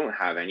that. They don't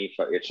have any.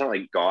 It's not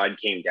like God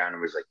came down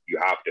and was like, you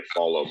have to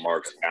follow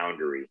Mark's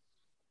boundary.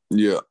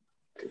 Yeah.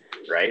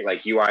 Right?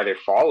 Like, you either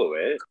follow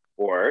it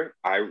or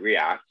I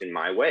react in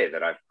my way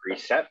that I've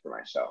preset for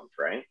myself,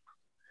 right?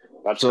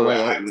 That's the way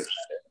I look at it.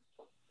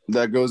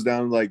 That goes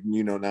down like,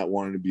 you know, not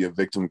wanting to be a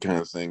victim kind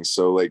of thing.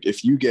 So like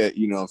if you get,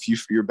 you know, if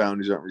your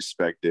boundaries aren't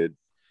respected,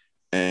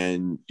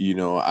 and, you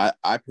know,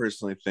 I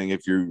personally think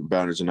if your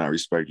boundaries are not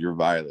respected, you're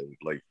violated.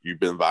 Like, you've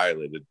been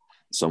violated.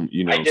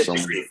 I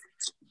disagree.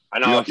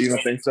 You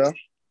don't think so?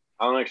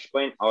 I'll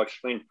explain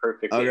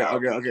perfectly.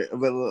 Okay.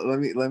 But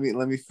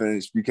let me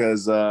finish,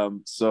 because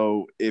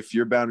so if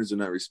your boundaries are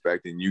not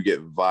respected and you get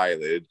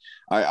violated,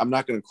 I'm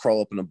not gonna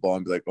crawl up in a ball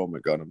and be like, oh my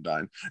God, I'm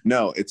dying.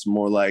 No, it's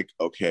more like,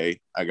 okay,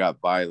 I got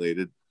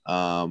violated.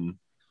 I'm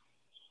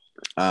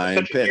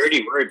such a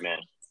dirty word, man.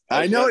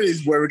 I know it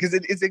is word, because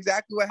it's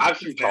exactly what happens.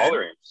 Have some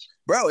tolerance.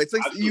 Bro, it's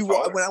like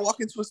when I walk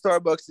into a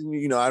Starbucks and,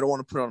 you know, I don't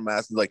want to put on a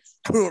mask, and like,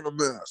 put on a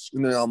mask.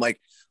 And then I'm like,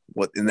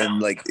 what? And then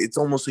like, it's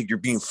almost like you're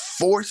being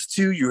forced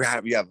to. You're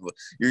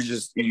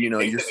just, you know,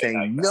 you're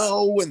saying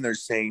no, and they're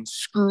saying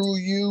screw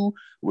you.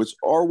 It's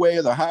our way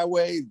or the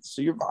highway.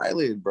 So you're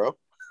violated, bro.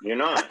 You're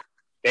not.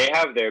 They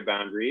have their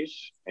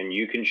boundaries, and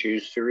you can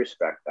choose to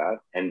respect that.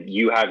 And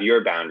you have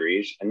your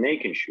boundaries, and they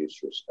can choose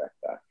to respect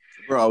that.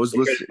 Bro, I was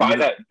listening. By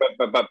that,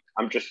 but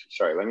I'm just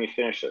sorry. Let me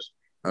finish this.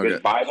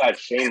 Because by that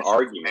same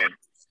argument,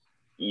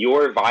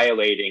 you're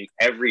violating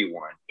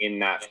everyone in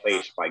that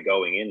place by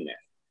going in there.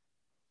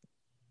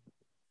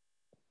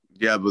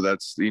 Yeah, but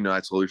that's, you know,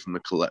 that's totally from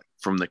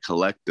the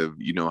collective.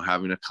 You know,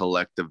 having a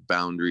collective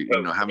boundary.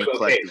 You know, having a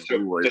collective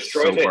rule.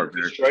 Destroy the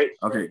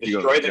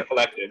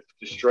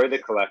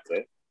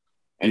collective,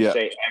 and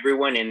say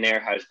everyone in there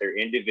has their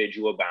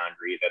individual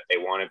boundary that they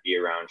want to be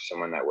around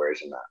someone that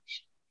wears a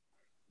mask.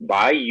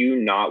 By you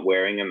not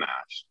wearing a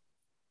mask,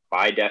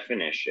 by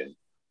definition,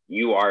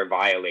 you are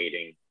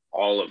violating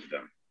all of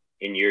them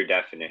in your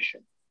definition.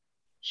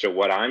 So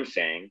what I'm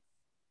saying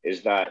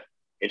is that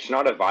it's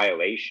not a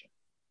violation.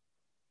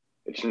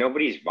 It's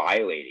nobody's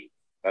violating.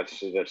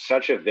 That's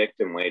such a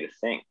victim way to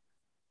think.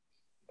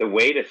 The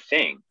way to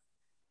think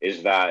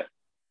is that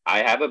I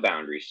have a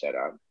boundary set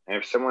up, and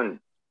if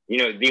someone, You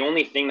know, the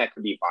only thing that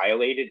could be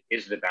violated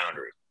is the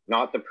boundary,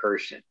 not the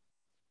person.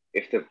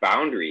 If the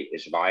boundary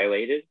is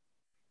violated,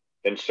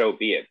 then so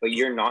be it. But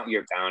you're not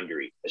your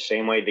boundary. The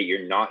same way that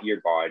you're not your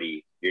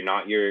body, you're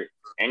not your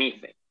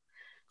anything.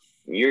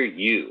 You're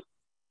you.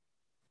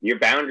 Your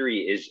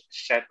boundary is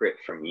separate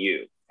from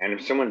you. And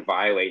if someone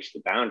violates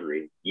the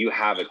boundary, you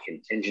have a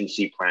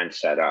contingency plan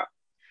set up.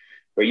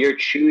 But you're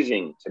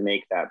choosing to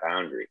make that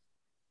boundary.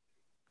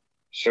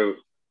 So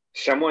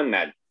someone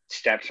that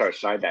steps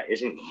outside that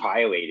isn't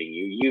violating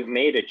you, you've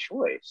made a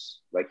choice.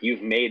 Like,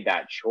 you've made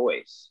that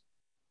choice.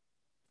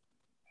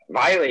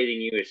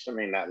 Violating you is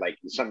something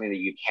that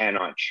you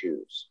cannot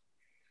choose,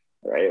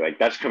 right? Like,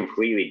 that's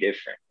completely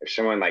different. If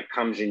someone like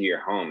comes into your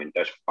home and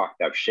does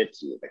fucked up shit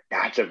to you, like,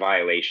 that's a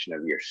violation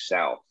of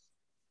yourself.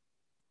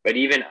 But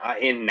even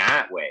in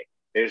that way,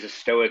 there's a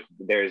stoic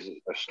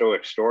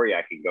story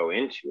I could go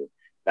into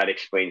that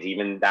explains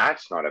even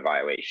that's not a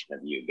violation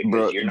of you,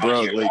 because you're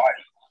not your body.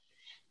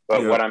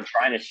 But what I'm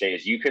trying to say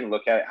is, you can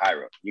look at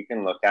it, you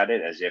can look at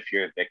it as if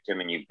you're a victim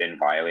and you've been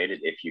violated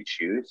if you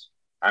choose.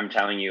 I'm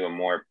telling you a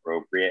more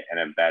appropriate and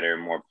a better,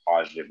 more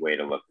positive way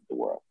to look at the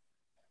world.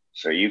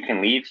 So you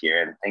can leave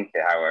here and think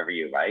it however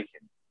you like.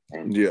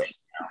 And you know.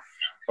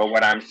 But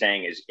what I'm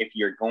saying is, if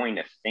you're going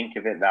to think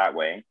of it that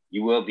way,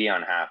 you will be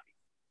unhappy.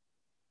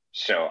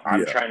 So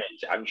I'm trying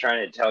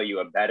to tell you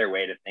a better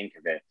way to think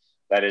of it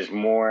that is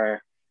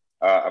more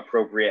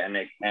appropriate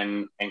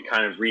and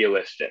kind of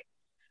realistic,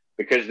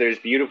 because there's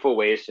beautiful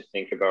ways to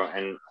think about.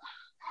 And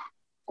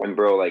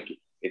bro, like,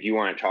 if you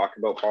want to talk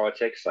about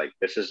politics, like,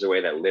 this is the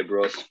way that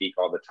liberals speak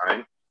all the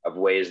time, of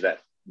ways that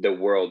the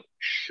world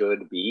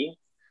should be.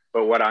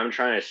 But what I'm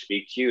trying to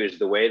speak to you is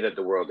the way that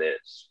the world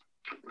is,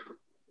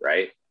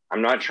 right?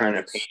 I'm not trying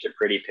to paint a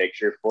pretty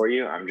picture for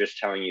you. I'm just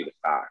telling you the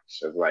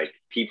facts of, like,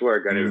 people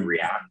are going to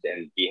react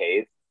and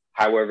behave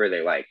however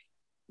they like.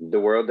 The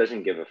world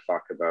doesn't give a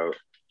fuck about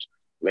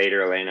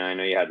later, Elena. I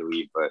know you had to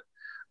leave, but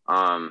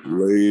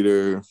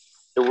later.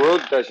 The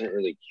world doesn't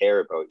really care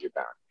about your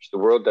boundaries. The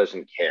world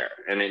doesn't care,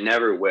 and it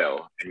never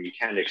will. And you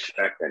can't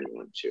expect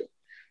anyone to.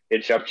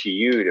 It's up to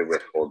you to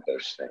withhold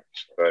those things.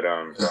 But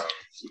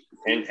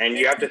and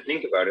you have to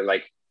think about it.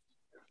 Like,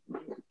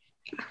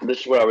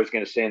 this is what I was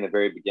going to say in the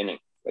very beginning.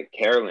 Like,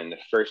 Carolyn, the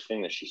first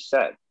thing that she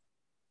said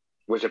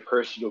was a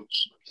personal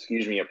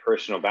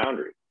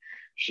boundary.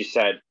 She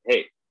said,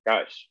 "Hey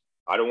guys,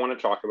 I don't want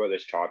to talk about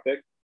this topic.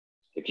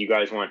 If you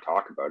guys want to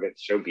talk about it,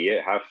 so be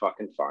it. Have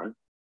fucking fun.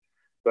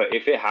 But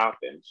if it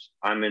happens,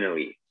 I'm going to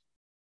leave.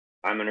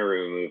 I'm going to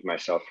remove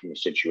myself from the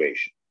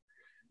situation."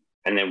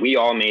 And then we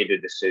all made a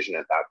decision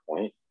at that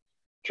point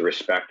to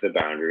respect the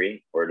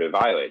boundary or to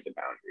violate the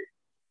boundary.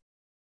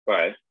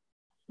 But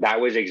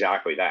that was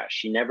exactly that.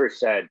 She never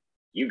said,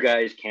 "You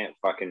guys can't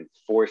fucking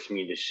force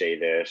me to say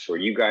this," or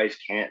 "You guys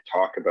can't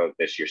talk about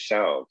this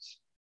yourselves."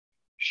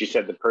 She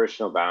said the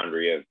personal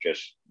boundary of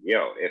just,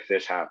 "Yo, if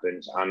this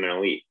happens, I'm going to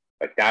leave."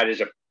 Like, that is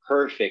a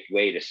perfect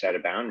way to set a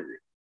boundary.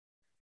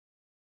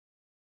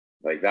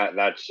 Like,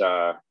 that's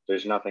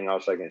there's nothing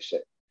else I can say.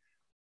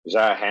 Is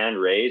that a hand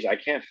raised? I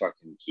can't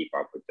fucking keep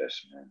up with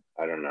this, man.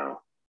 I don't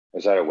know.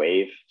 Is that a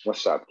wave?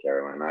 What's up,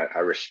 Carolyn? I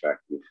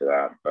respect you for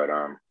that. But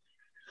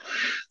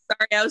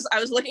sorry, I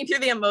was looking through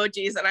the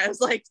emojis and I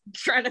was like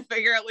trying to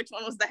figure out which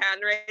one was the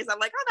hand raise. I'm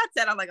like, oh,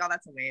 that's it. I'm like, oh,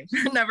 that's a wave.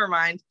 Never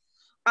mind.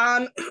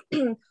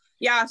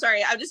 Yeah,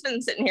 sorry. I've just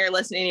been sitting here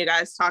listening to you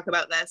guys talk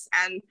about this,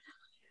 and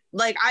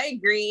like, I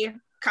agree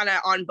kind of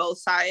on both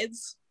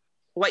sides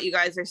what you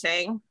guys are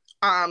saying.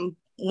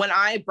 When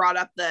I brought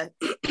up the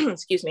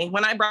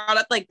when I brought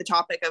up like the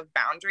topic of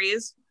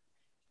boundaries,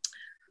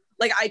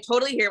 like, I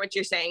totally hear what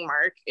you're saying,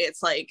 Mark.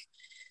 It's like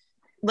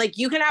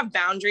you can have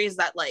boundaries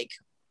that like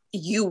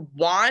you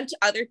want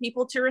other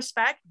people to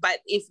respect, but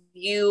if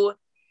you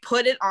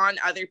put it on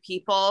other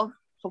people,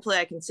 hopefully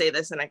I can say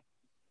this in a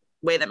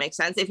way that makes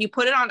sense. If you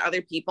put it on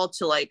other people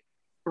to like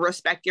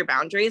respect your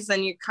boundaries,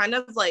 then you're kind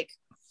of like,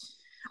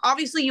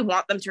 obviously you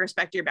want them to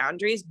respect your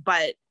boundaries,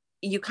 but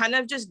you kind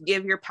of just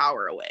give your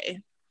power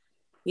away,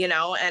 you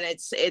know? And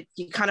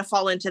you kind of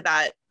fall into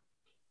that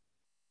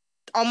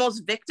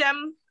almost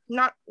victim,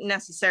 not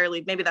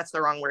necessarily, maybe that's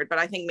the wrong word, but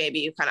I think maybe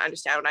you kind of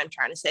understand what I'm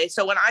trying to say.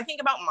 So when I think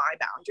about my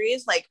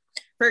boundaries, like,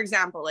 for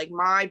example, like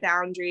my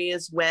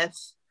boundaries with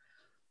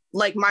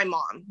like my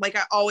mom, like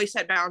I always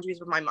set boundaries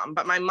with my mom,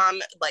 but my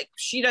mom, like,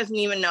 she doesn't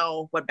even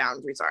know what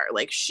boundaries are.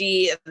 Like,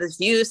 if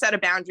you set a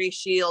boundary,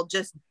 she'll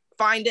just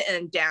find it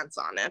and dance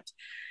on it.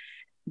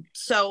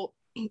 So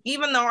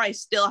even though I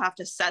still have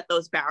to set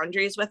those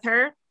boundaries with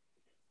her,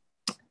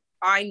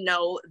 I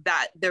know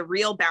that the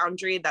real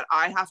boundary that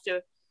I have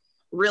to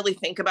really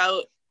think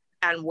about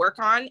and work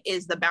on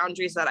is the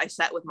boundaries that I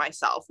set with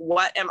myself.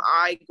 What am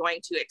I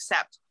going to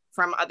accept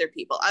from other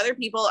people? Other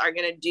people are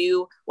going to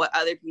do what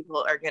other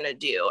people are going to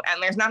do.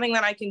 And there's nothing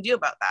that I can do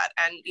about that.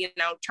 And, you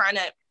know,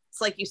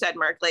 it's like you said,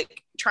 Mark,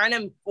 like trying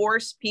to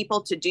force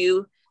people to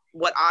do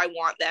what I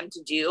want them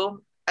to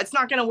do, it's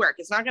not going to work.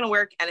 It's not going to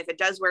work. And if it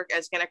does work,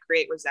 it's going to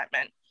create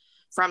resentment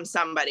from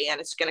somebody and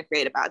it's going to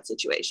create a bad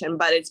situation.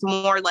 But it's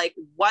more like,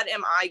 what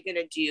am I going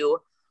to do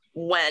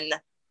when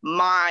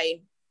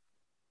my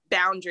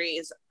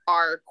boundaries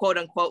are quote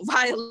unquote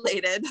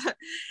violated?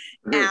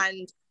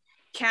 And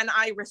can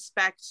I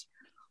respect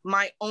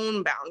my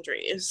own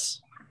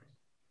boundaries?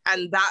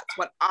 And that's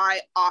what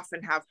I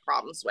often have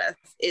problems with,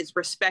 is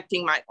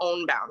respecting my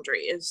own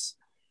boundaries.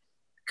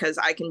 Because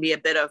I can be a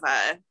bit of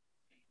a,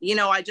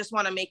 I just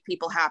want to make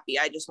people happy.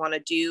 I just want to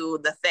do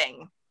the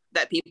thing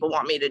that people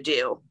want me to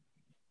do.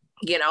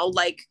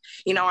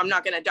 I'm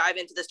not going to dive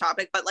into this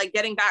topic, but like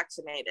getting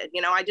vaccinated,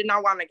 I did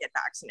not want to get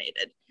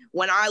vaccinated.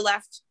 When I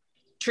left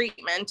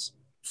treatment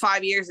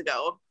 5 years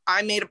ago,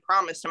 I made a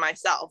promise to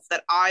myself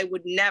that I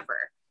would never,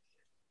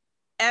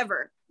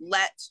 ever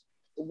let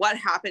what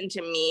happened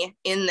to me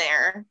in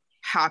there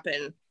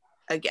happen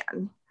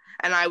again.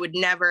 And I would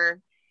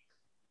never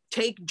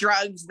take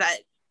drugs that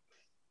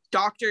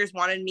doctors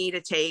wanted me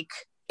to take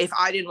if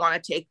I didn't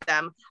want to take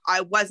them.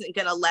 I wasn't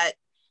going to let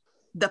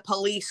the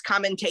police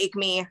come and take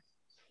me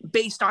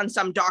based on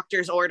some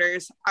doctor's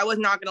orders. I was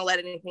not going to let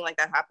anything like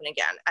that happen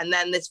again. And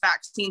then this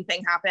vaccine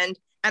thing happened,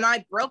 and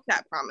I broke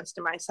that promise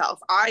to myself.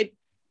 I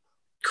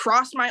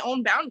crossed my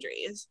own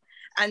boundaries.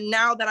 And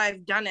now that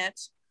I've done it,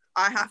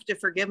 I have to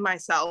forgive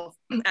myself,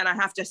 and I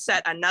have to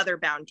set another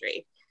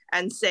boundary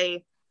and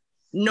say,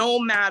 no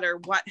matter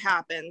what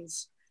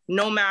happens,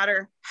 no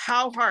matter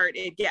how hard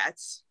it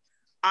gets,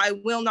 I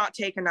will not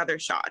take another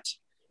shot.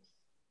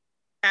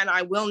 And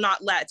I will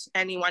not let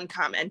anyone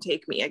come and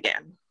take me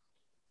again.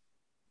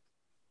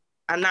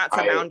 And that's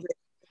a boundary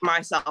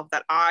myself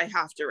that I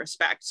have to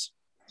respect,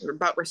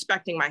 about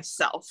respecting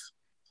myself.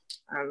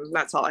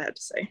 That's all I had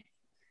to say.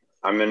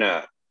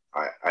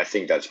 I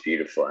think that's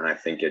beautiful. And I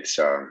think it's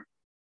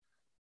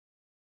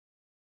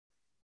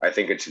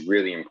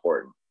really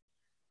important.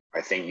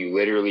 I think you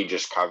literally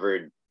just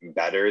covered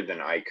better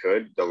than I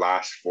could the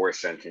last 4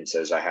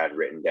 sentences I had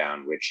written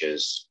down, which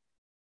is,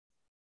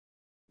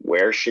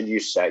 where should you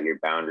set your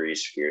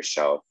boundaries for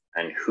yourself,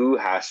 and who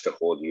has to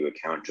hold you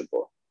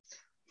accountable?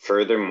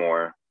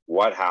 Furthermore,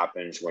 what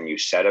happens when you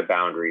set a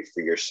boundary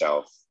for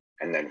yourself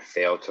and then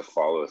fail to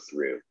follow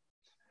through?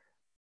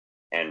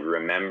 And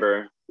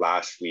remember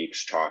last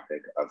week's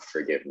topic of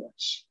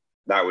forgiveness.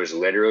 That was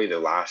literally the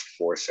last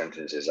 4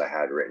 sentences I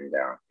had written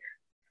down.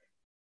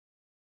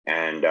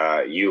 And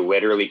you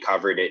literally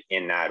covered it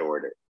in that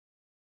order.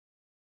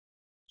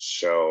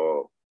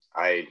 So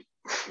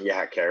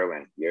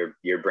Carolyn,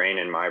 your brain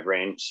and my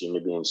brain seem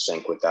to be in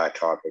sync with that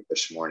topic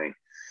this morning.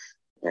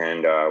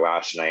 And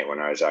last night when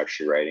I was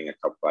actually writing a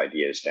couple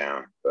ideas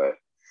down, but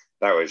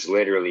that was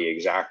literally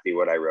exactly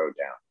what I wrote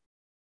down.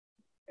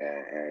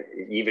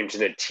 Even to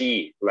the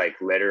T, like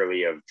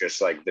literally of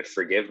just like the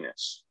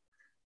forgiveness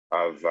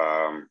of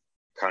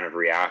kind of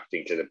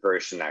reacting to the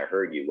person that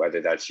hurt you,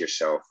 whether that's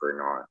yourself or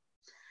not.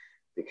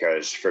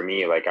 Because for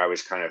me, like I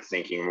was kind of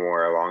thinking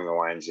more along the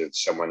lines of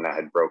someone that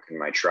had broken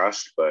my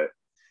trust. But,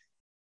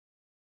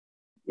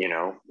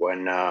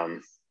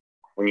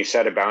 when you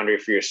set a boundary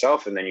for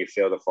yourself and then you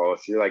fail to follow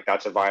through, like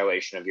that's a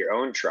violation of your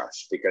own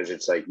trust, because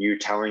it's like you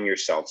telling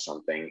yourself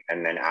something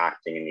and then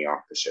acting in the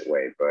opposite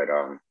way. But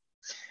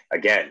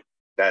again,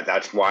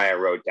 that's why I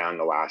wrote down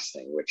the last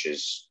thing, which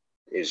is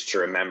to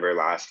remember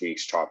last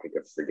week's topic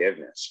of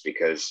forgiveness,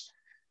 because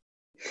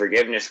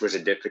forgiveness was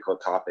a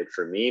difficult topic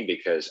for me,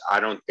 because I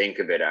don't think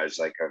of it as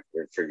like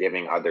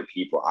forgiving other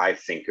people. I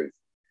think of,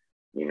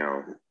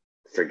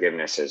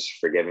 forgiveness as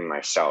forgiving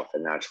myself.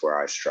 And that's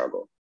where I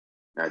struggle.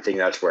 And I think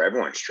that's where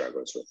everyone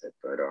struggles with it.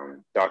 But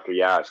Dr.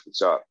 Yaz,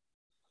 what's up?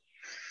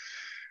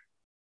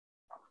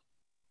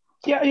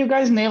 Yeah, you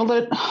guys nailed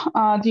it.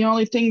 The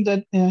only thing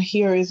that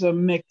here is a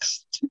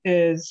mixed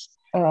is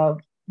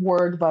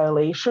word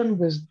violation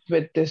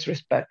with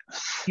disrespect.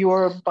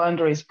 Your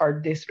boundaries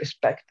are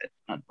disrespected,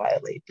 not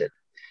violated.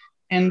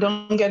 And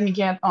don't get me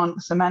on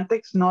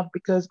semantics, not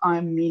because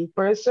I'm a mean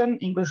person.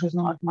 English is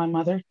not my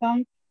mother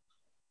tongue.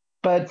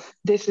 But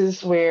this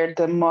is where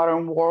the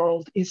modern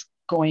world is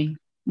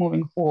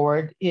moving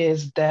forward,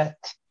 is that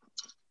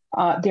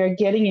they're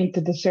getting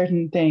into the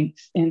certain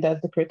things, and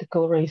that's the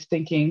critical race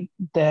thinking,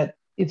 that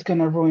it's going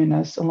to ruin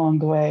us along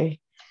the way,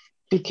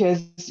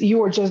 because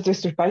you are just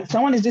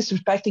someone is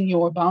disrespecting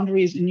your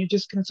boundaries, and you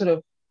just can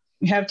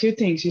you have two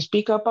things. You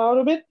speak up out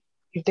of it.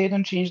 If they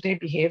don't change their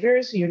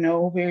behaviors,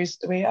 where is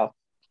the way out.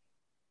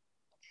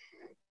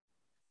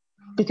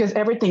 Because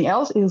everything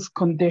else is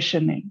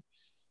conditioning.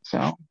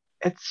 So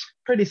it's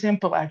pretty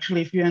simple,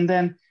 actually. And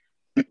then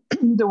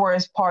the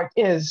worst part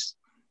is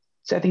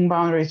setting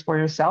boundaries for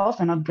yourself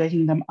and not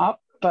breaking them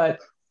up. But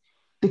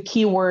the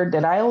key word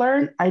that I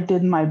learned, I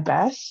did my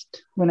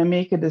best when I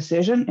make a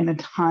decision in a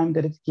time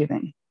that it's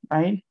given,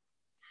 right?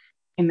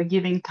 In the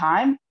giving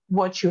time,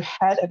 what you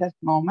had at that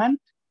moment,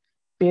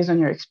 based on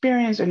your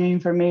experience and your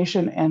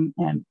information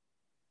and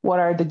what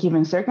are the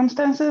given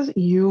circumstances,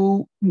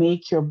 you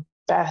make your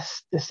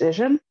best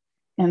decision.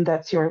 And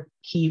that's your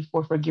key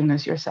for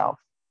forgiveness yourself.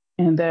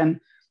 And then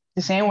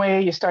the same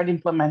way you start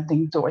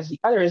implementing towards the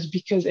others,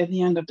 because at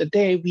the end of the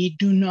day, we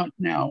do not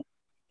know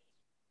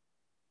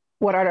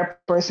what other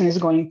person is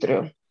going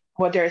through.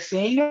 What they're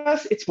saying to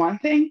us, it's one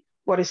thing.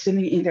 What is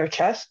sitting in their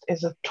chest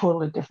is a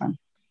totally different.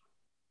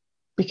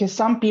 because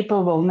some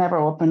people will never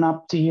open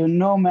up to you,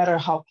 no matter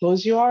how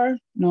close you are,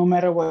 no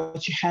matter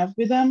what you have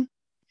with them.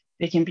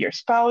 They can be your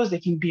spouse, they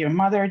can be your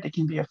mother, they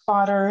can be your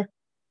father,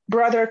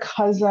 brother,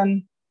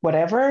 cousin,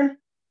 whatever.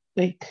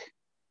 Like,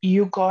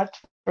 you got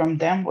from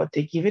them what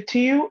they give it to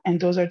you, and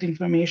those are the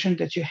information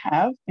that you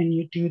have, and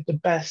you do the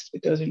best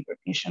with those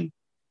information.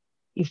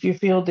 If you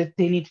feel that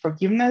they need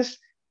forgiveness,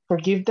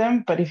 forgive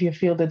them. But if you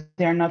feel that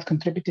they're not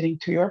contributing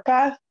to your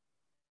path,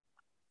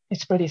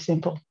 it's pretty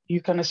simple.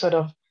 You kind of sort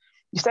of,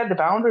 you set the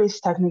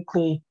boundaries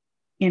technically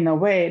in a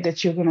way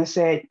that you're going to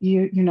say,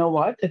 you know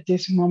what, at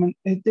this moment,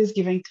 at this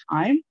given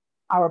time,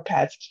 our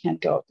paths can't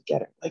go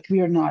together. Like,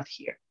 we are not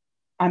here.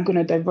 I'm going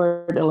to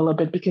divert a little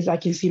bit because I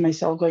can see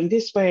myself going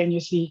this way and you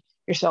see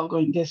yourself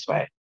going this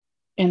way.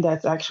 And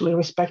that's actually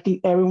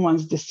respecting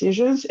everyone's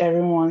decisions,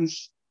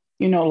 everyone's,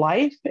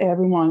 life,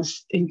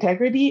 everyone's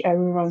integrity,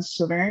 everyone's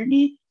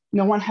sovereignty.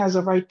 No one has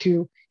a right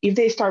to, if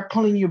they start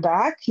pulling you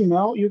back,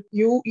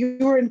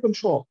 you're in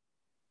control.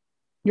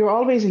 You're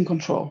always in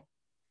control.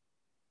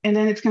 And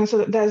then it's kind of,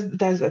 so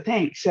that's the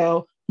thing.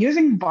 So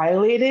using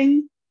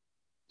violating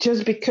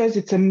just because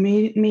it's a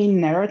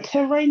main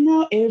narrative right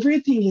now,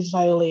 everything is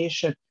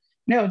violation.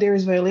 No, there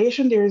is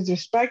violation, there is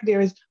respect,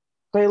 there is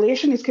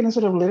violation is kind of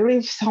sort of literally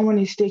if someone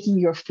is taking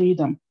your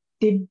freedom.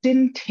 They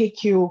didn't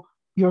take your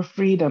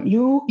freedom.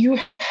 You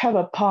have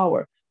a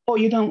power. Oh,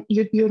 you're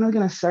not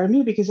gonna serve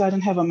me because I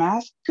don't have a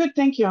mask? Good,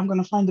 thank you. I'm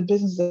gonna find a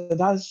business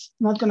that's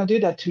not gonna do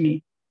that to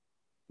me.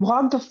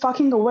 Walk the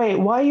fucking away.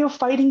 Why are you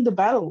fighting the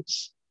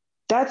battles?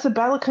 That's a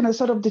battle kind of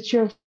sort of that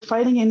you're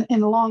fighting in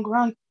the long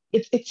run.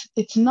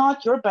 It's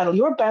not your battle.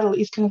 Your battle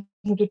is kind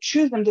of to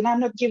choose them. Then I'm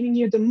not giving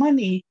you the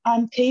money.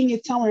 I'm paying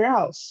it somewhere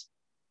else.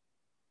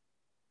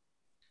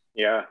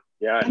 Yeah.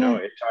 No,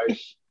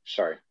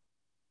 sorry.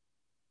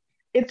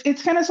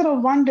 It's kind of sort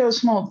of one those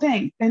small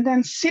thing, and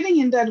then sitting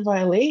in that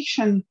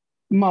violation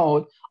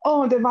mode.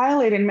 Oh, they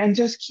violated me, and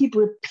just keep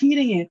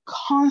repeating it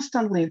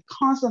constantly.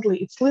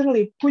 It's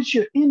literally puts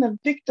you in a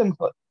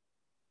victimhood.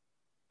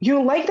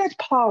 You like that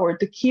power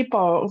to keep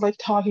like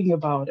talking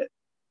about it.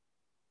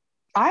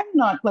 I'm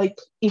not like,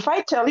 if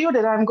I tell you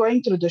that I'm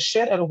going through the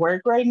shit at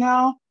work right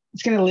now,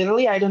 it's gonna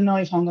literally, I don't know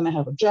if I'm gonna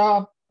have a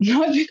job.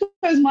 Not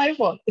because my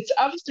fault. It's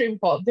upstream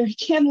fault. They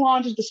can't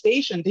launch the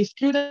station. They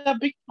screwed up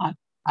big time.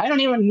 I don't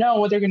even know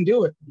what they're gonna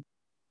do with me.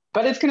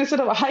 But it's kind of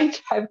sort of,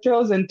 I've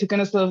chosen to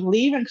kind of sort of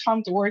leave and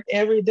come to work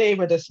every day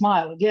with a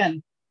smile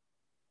again.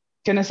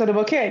 Kind of sort of,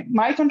 okay,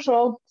 my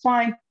control,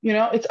 fine.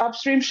 It's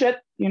upstream shit.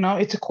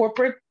 It's a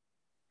corporate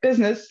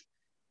business.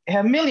 They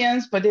have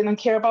millions, but they don't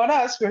care about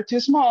us. We're too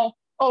small.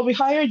 Oh, we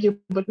hired you,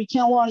 but we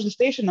can't launch the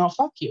station now.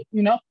 Fuck you,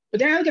 But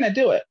they're not gonna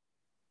do it.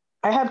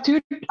 I have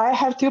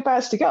two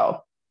paths to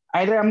go.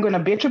 Either I'm gonna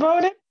bitch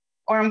about it,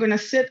 or I'm gonna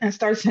sit and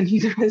start sending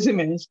the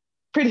resumes.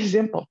 Pretty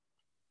simple.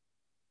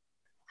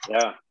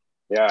 Yeah,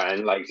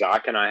 and like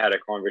Zach and I had a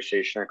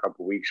conversation a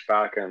couple weeks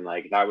back, and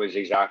like that was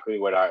exactly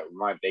what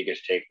my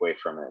biggest takeaway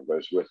from it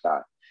was with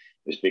that,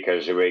 is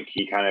because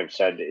he kind of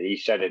said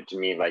it to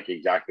me like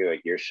exactly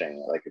like you're saying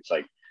it. Like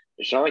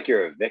it's not like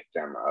you're a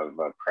victim of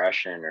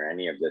oppression or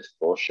any of this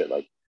bullshit.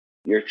 Like,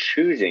 you're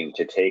choosing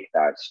to take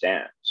that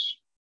stance.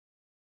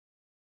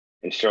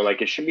 And so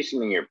like it should be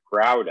something you're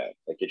proud of.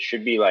 Like it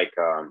should be like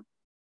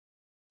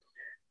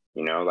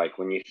like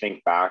when you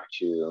think back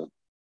to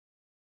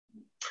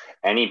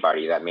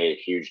anybody that made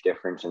a huge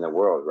difference in the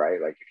world, right?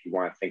 Like if you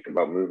want to think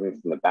about moving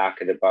from the back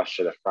of the bus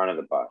to the front of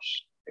the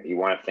bus, if you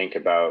want to think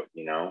about,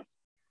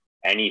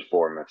 any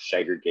form of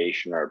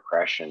segregation or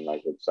oppression,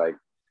 like it's like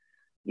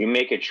you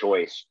make a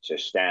choice to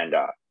stand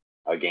up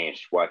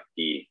against what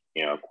the,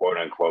 quote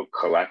unquote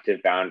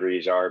collective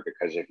boundaries are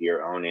because of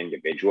your own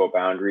individual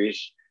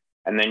boundaries.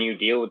 And then you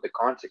deal with the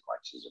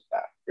consequences of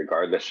that,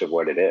 regardless of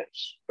what it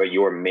is. But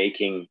you're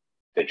making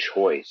the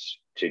choice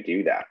to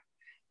do that.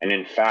 And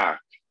in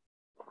fact,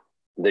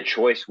 the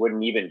choice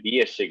wouldn't even be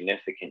a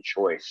significant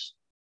choice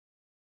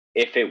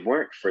if it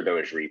weren't for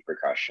those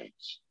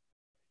repercussions,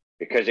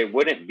 because it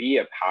wouldn't be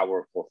a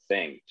powerful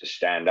thing to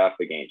stand up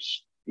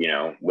against,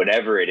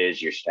 whatever it is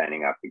you're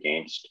standing up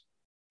against,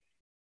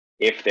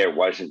 if there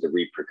wasn't the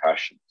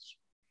repercussions.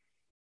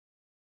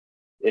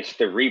 It's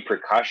the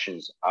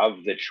repercussions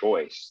of the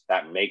choice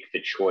that make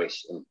the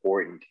choice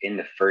important in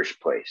the first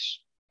place,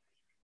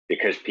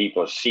 because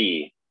people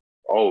see,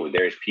 oh,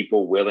 there's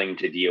people willing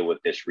to deal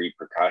with this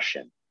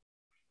repercussion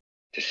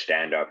to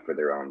stand up for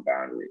their own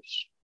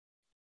boundaries.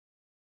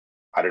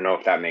 I don't know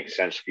if that makes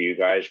sense for you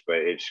guys, but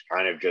it's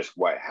kind of just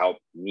what helped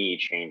me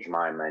change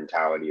my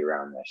mentality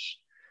around this,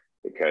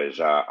 because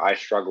I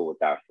struggled with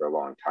that for a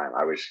long time.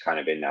 I was kind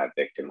of in that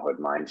victimhood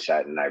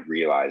mindset, and I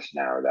realized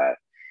now that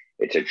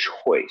it's a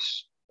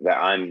choice that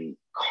I'm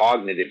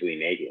cognitively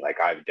making. Like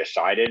I've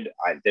decided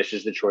this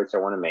is the choice I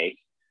want to make,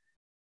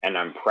 and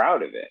I'm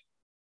proud of it.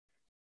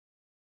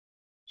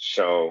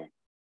 So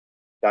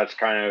that's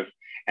kind of,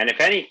 and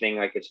if anything,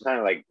 like it's kind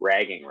of like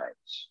bragging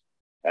rights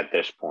at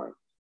this point.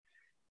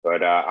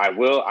 But I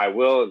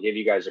will give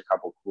you guys a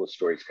couple cool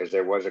stories, because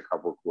there was a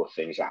couple cool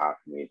things that happened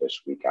to me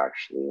this week,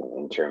 actually,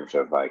 in terms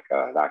of like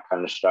that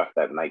kind of stuff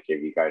that might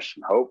give you guys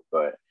some hope.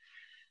 But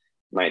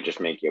Might just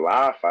make you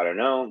laugh. I don't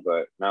know.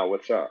 But now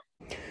what's up?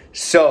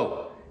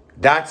 So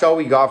that's all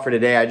we got for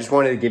today. I just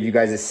wanted to give you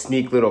guys a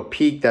sneak little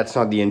peek. That's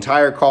not the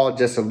entire call,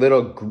 just a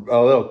little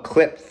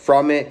clip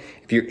from it.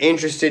 If you're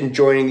interested in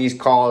joining these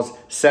calls,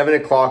 7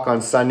 o'clock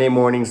on Sunday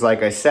mornings,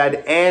 like I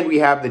said, and we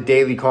have the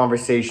daily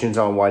conversations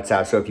on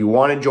WhatsApp. So if you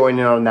want to join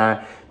in on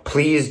that,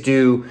 please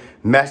do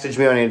message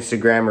me on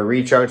Instagram or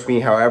reach out to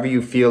me however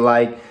you feel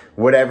like,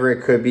 whatever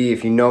it could be.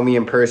 If you know me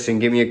in person,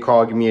 give me a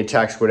call, give me a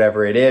text,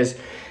 whatever it is.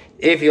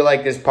 If you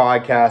like this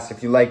podcast,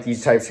 if you like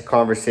these types of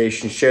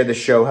conversations, share the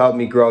show, help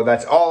me grow.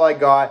 That's all I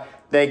got.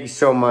 Thank you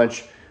so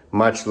much.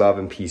 Much love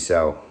and peace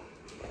out.